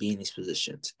can't be in these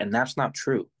positions, and that's not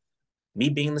true. Me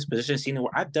being in this position, seeing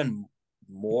where I've done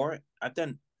more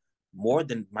than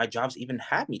my jobs even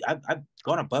had me. I've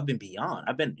gone above and beyond.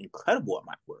 I've been incredible at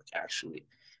my work, actually.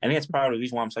 I think that's part of the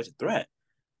reason why I'm such a threat.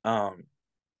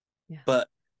 But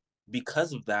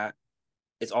because of that,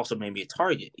 it's also made me a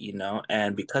target, you know?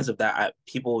 And because of that,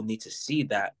 people need to see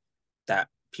that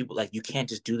people, like, you can't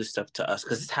just do this stuff to us,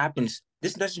 because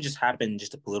this doesn't just happen in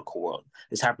just the political world.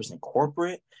 This happens in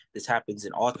corporate, this happens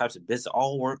in all types of business,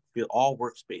 all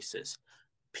workspaces.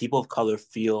 People of color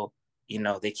feel, you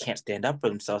know, they can't stand up for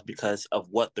themselves because of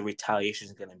what the retaliation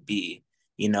is going to be,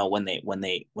 you know, when they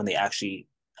actually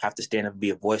have to stand up and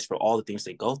be a voice for all the things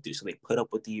they go through. So they put up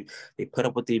with the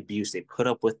abuse, they put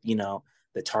up with, you know,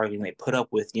 the targeting, they put up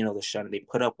with, you know, the shunning, they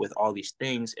put up with all these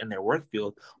things in their work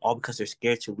field, all because they're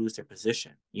scared to lose their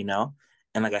position, you know?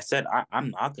 And like I said,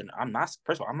 I'm not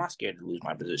scared to lose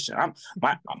my position.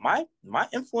 My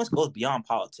influence goes beyond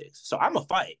politics. So I'm a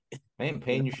fight. I ain't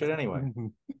paying you shit anyway.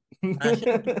 You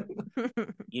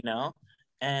know?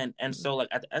 And so, like,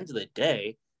 at the end of the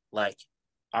day, like,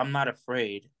 I'm not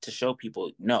afraid to show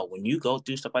people, no, when you go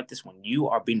through stuff like this, when you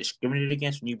are being discriminated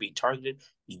against, when you're being targeted,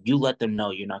 you let them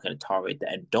know you're not going to tolerate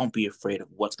that. And don't be afraid of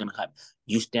what's going to happen.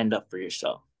 You stand up for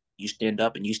yourself. You stand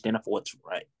up and you stand up for what's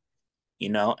right. You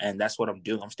know, and that's what I'm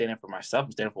doing. I'm standing for myself.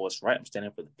 I'm standing for what's right. I'm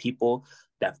standing for the people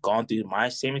that have gone through my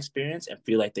same experience and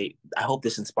feel like I hope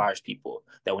this inspires people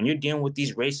that when you're dealing with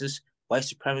these racist, white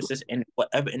supremacists in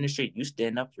whatever industry, you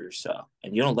stand up for yourself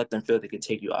and you don't let them feel they can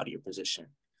take you out of your position.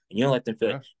 And you don't let them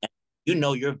feel and you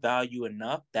know your value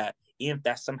enough that even if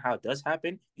that somehow does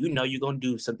happen, you know you're going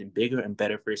to do something bigger and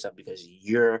better for yourself because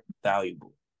you're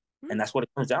valuable. And that's what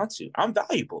it comes down to. I'm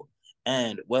valuable.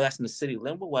 And whether that's in the city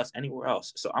limbo, whether that's anywhere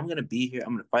else. So I'm going to be here.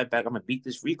 I'm going to fight back. I'm going to beat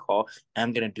this recall. And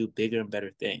I'm going to do bigger and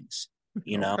better things,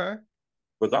 you know,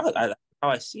 regardless. That's how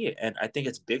I see it. And I think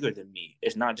it's bigger than me.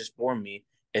 It's not just for me.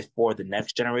 It's for the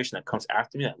next generation that comes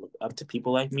after me, that look up to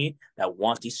people like me, that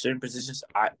want these certain positions.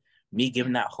 Me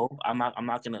giving that hope, I'm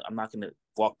not gonna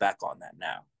walk back on that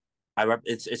now.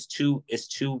 It's too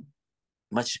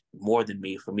much more than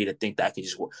me for me to think that I could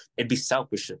just work. It'd be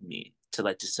selfish of me to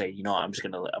like just say, you know, I'm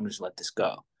just let this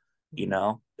go. You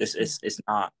know, it's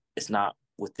not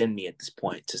within me at this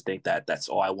point to think that that's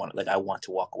all I want. Like, I want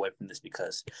to walk away from this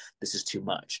because this is too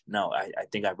much. No, I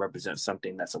think I represent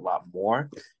something that's a lot more.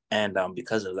 And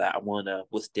because of that, I'm willing to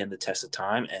withstand the test of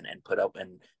time and put up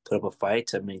a fight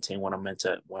to maintain what I'm meant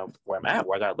to, where I'm at,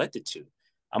 where I got elected to.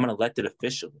 I'm an elected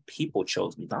official. The people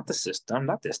chose me, not the system,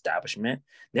 not the establishment.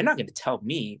 They're not going to tell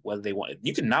me whether they want.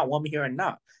 You can not want me here or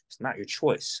not. It's not your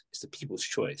choice. It's the people's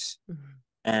choice. Mm-hmm.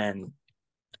 And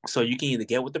So you can either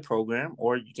get with the program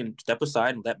or you can step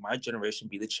aside and let my generation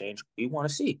be the change we want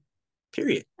to see.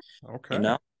 Period. Okay. You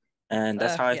know, and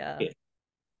that's how I see it.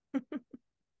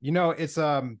 You know, it's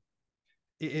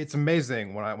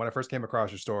amazing when I first came across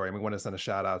your story, and we want to send a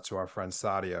shout out to our friend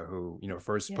Sadia, who, you know,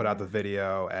 first put out the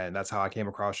video, and that's how I came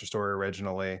across your story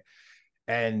originally.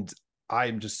 And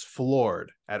I'm just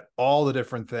floored at all the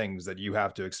different things that you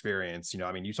have to experience. You know,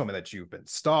 I mean, you told me that you've been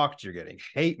stalked, you're getting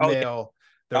hate mail.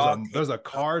 There's a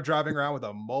car driving around with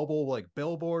a mobile like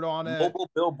billboard on it. Mobile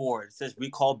billboard. It says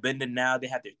recall Binda now. They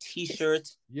have their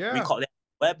T-shirts. Yeah. Recall their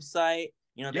website.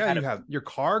 You know, you have your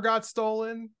car got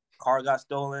stolen. Car got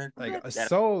stolen. Like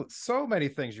so many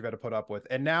things you've had to put up with.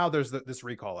 And now there's this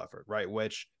recall effort, right?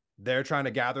 Which they're trying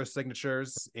to gather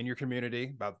signatures in your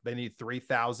community. They need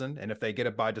 3,000. And if they get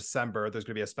it by December, there's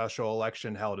going to be a special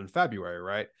election held in February,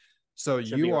 right? So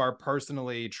you are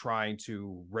personally trying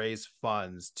to raise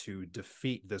funds to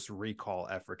defeat this recall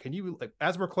effort. Can you, like,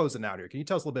 as we're closing out here, can you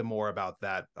tell us a little bit more about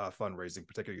that fundraising,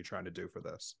 particularly you're trying to do for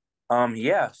this?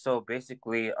 Yeah, so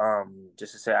basically,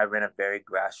 just to say, I ran a very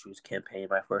grassroots campaign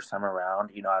my first time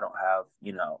around. You know, I don't have,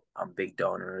 big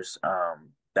donors,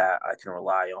 that I can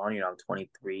rely on. You know, I'm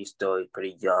 23, still a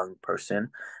pretty young person.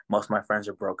 Most of my friends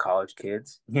are broke college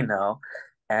kids,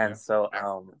 And so,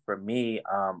 for me,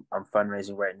 I'm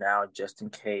fundraising right now just in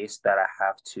case that I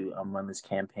have to run this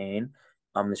campaign,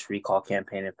 this recall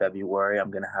campaign in February.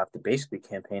 I'm gonna have to basically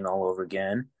campaign all over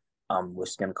again, which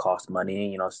is gonna cost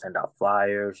money. Send out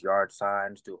flyers, yard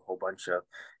signs, do a whole bunch of,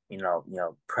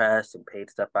 press and paid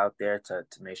stuff out there to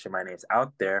make sure my name's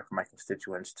out there for my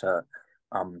constituents to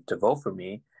vote for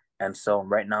me. And so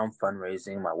right now I'm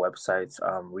fundraising. My website's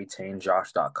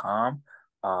retainjosh.com.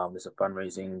 There's a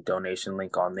fundraising donation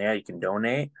link on there. You can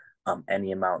donate.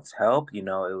 Any amounts help. It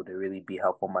would really be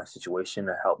helpful in my situation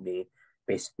to help me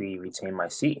basically retain my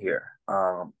seat here.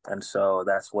 And so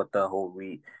that's what the whole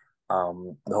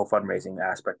fundraising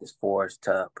aspect is for, is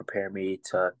to prepare me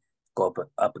to go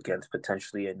up against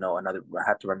potentially I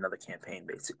have to run another campaign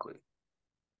basically.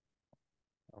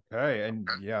 Okay, and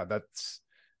yeah, that's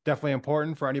definitely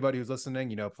important for anybody who's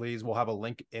listening. Please, we'll have a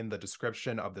link in the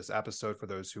description of this episode for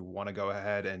those who want to go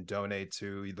ahead and donate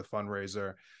to the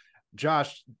fundraiser.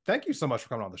 Josh, thank you so much for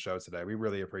coming on the show today. We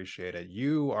really appreciate it.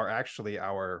 You are actually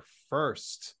our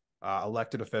first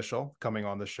elected official coming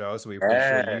on the show, so we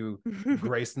appreciate you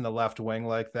gracing the left wing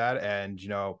like that. And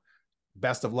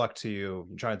best of luck to you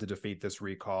trying to defeat this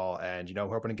recall, and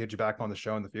hoping to get you back on the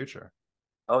show in the future.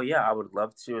 Oh yeah, I would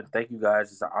love to, and thank you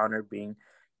guys. It's an honor being,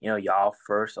 y'all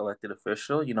first elected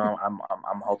official. I'm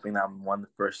hoping that I'm one of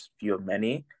the first few of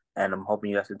many, and I'm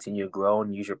hoping you guys continue to grow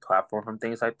and use your platform from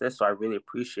things like this. So I really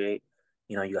appreciate,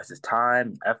 you guys'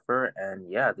 time, effort,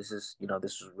 and yeah, this was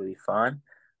really fun,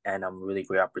 and really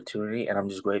great opportunity, and I'm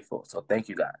just grateful. So thank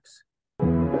you guys.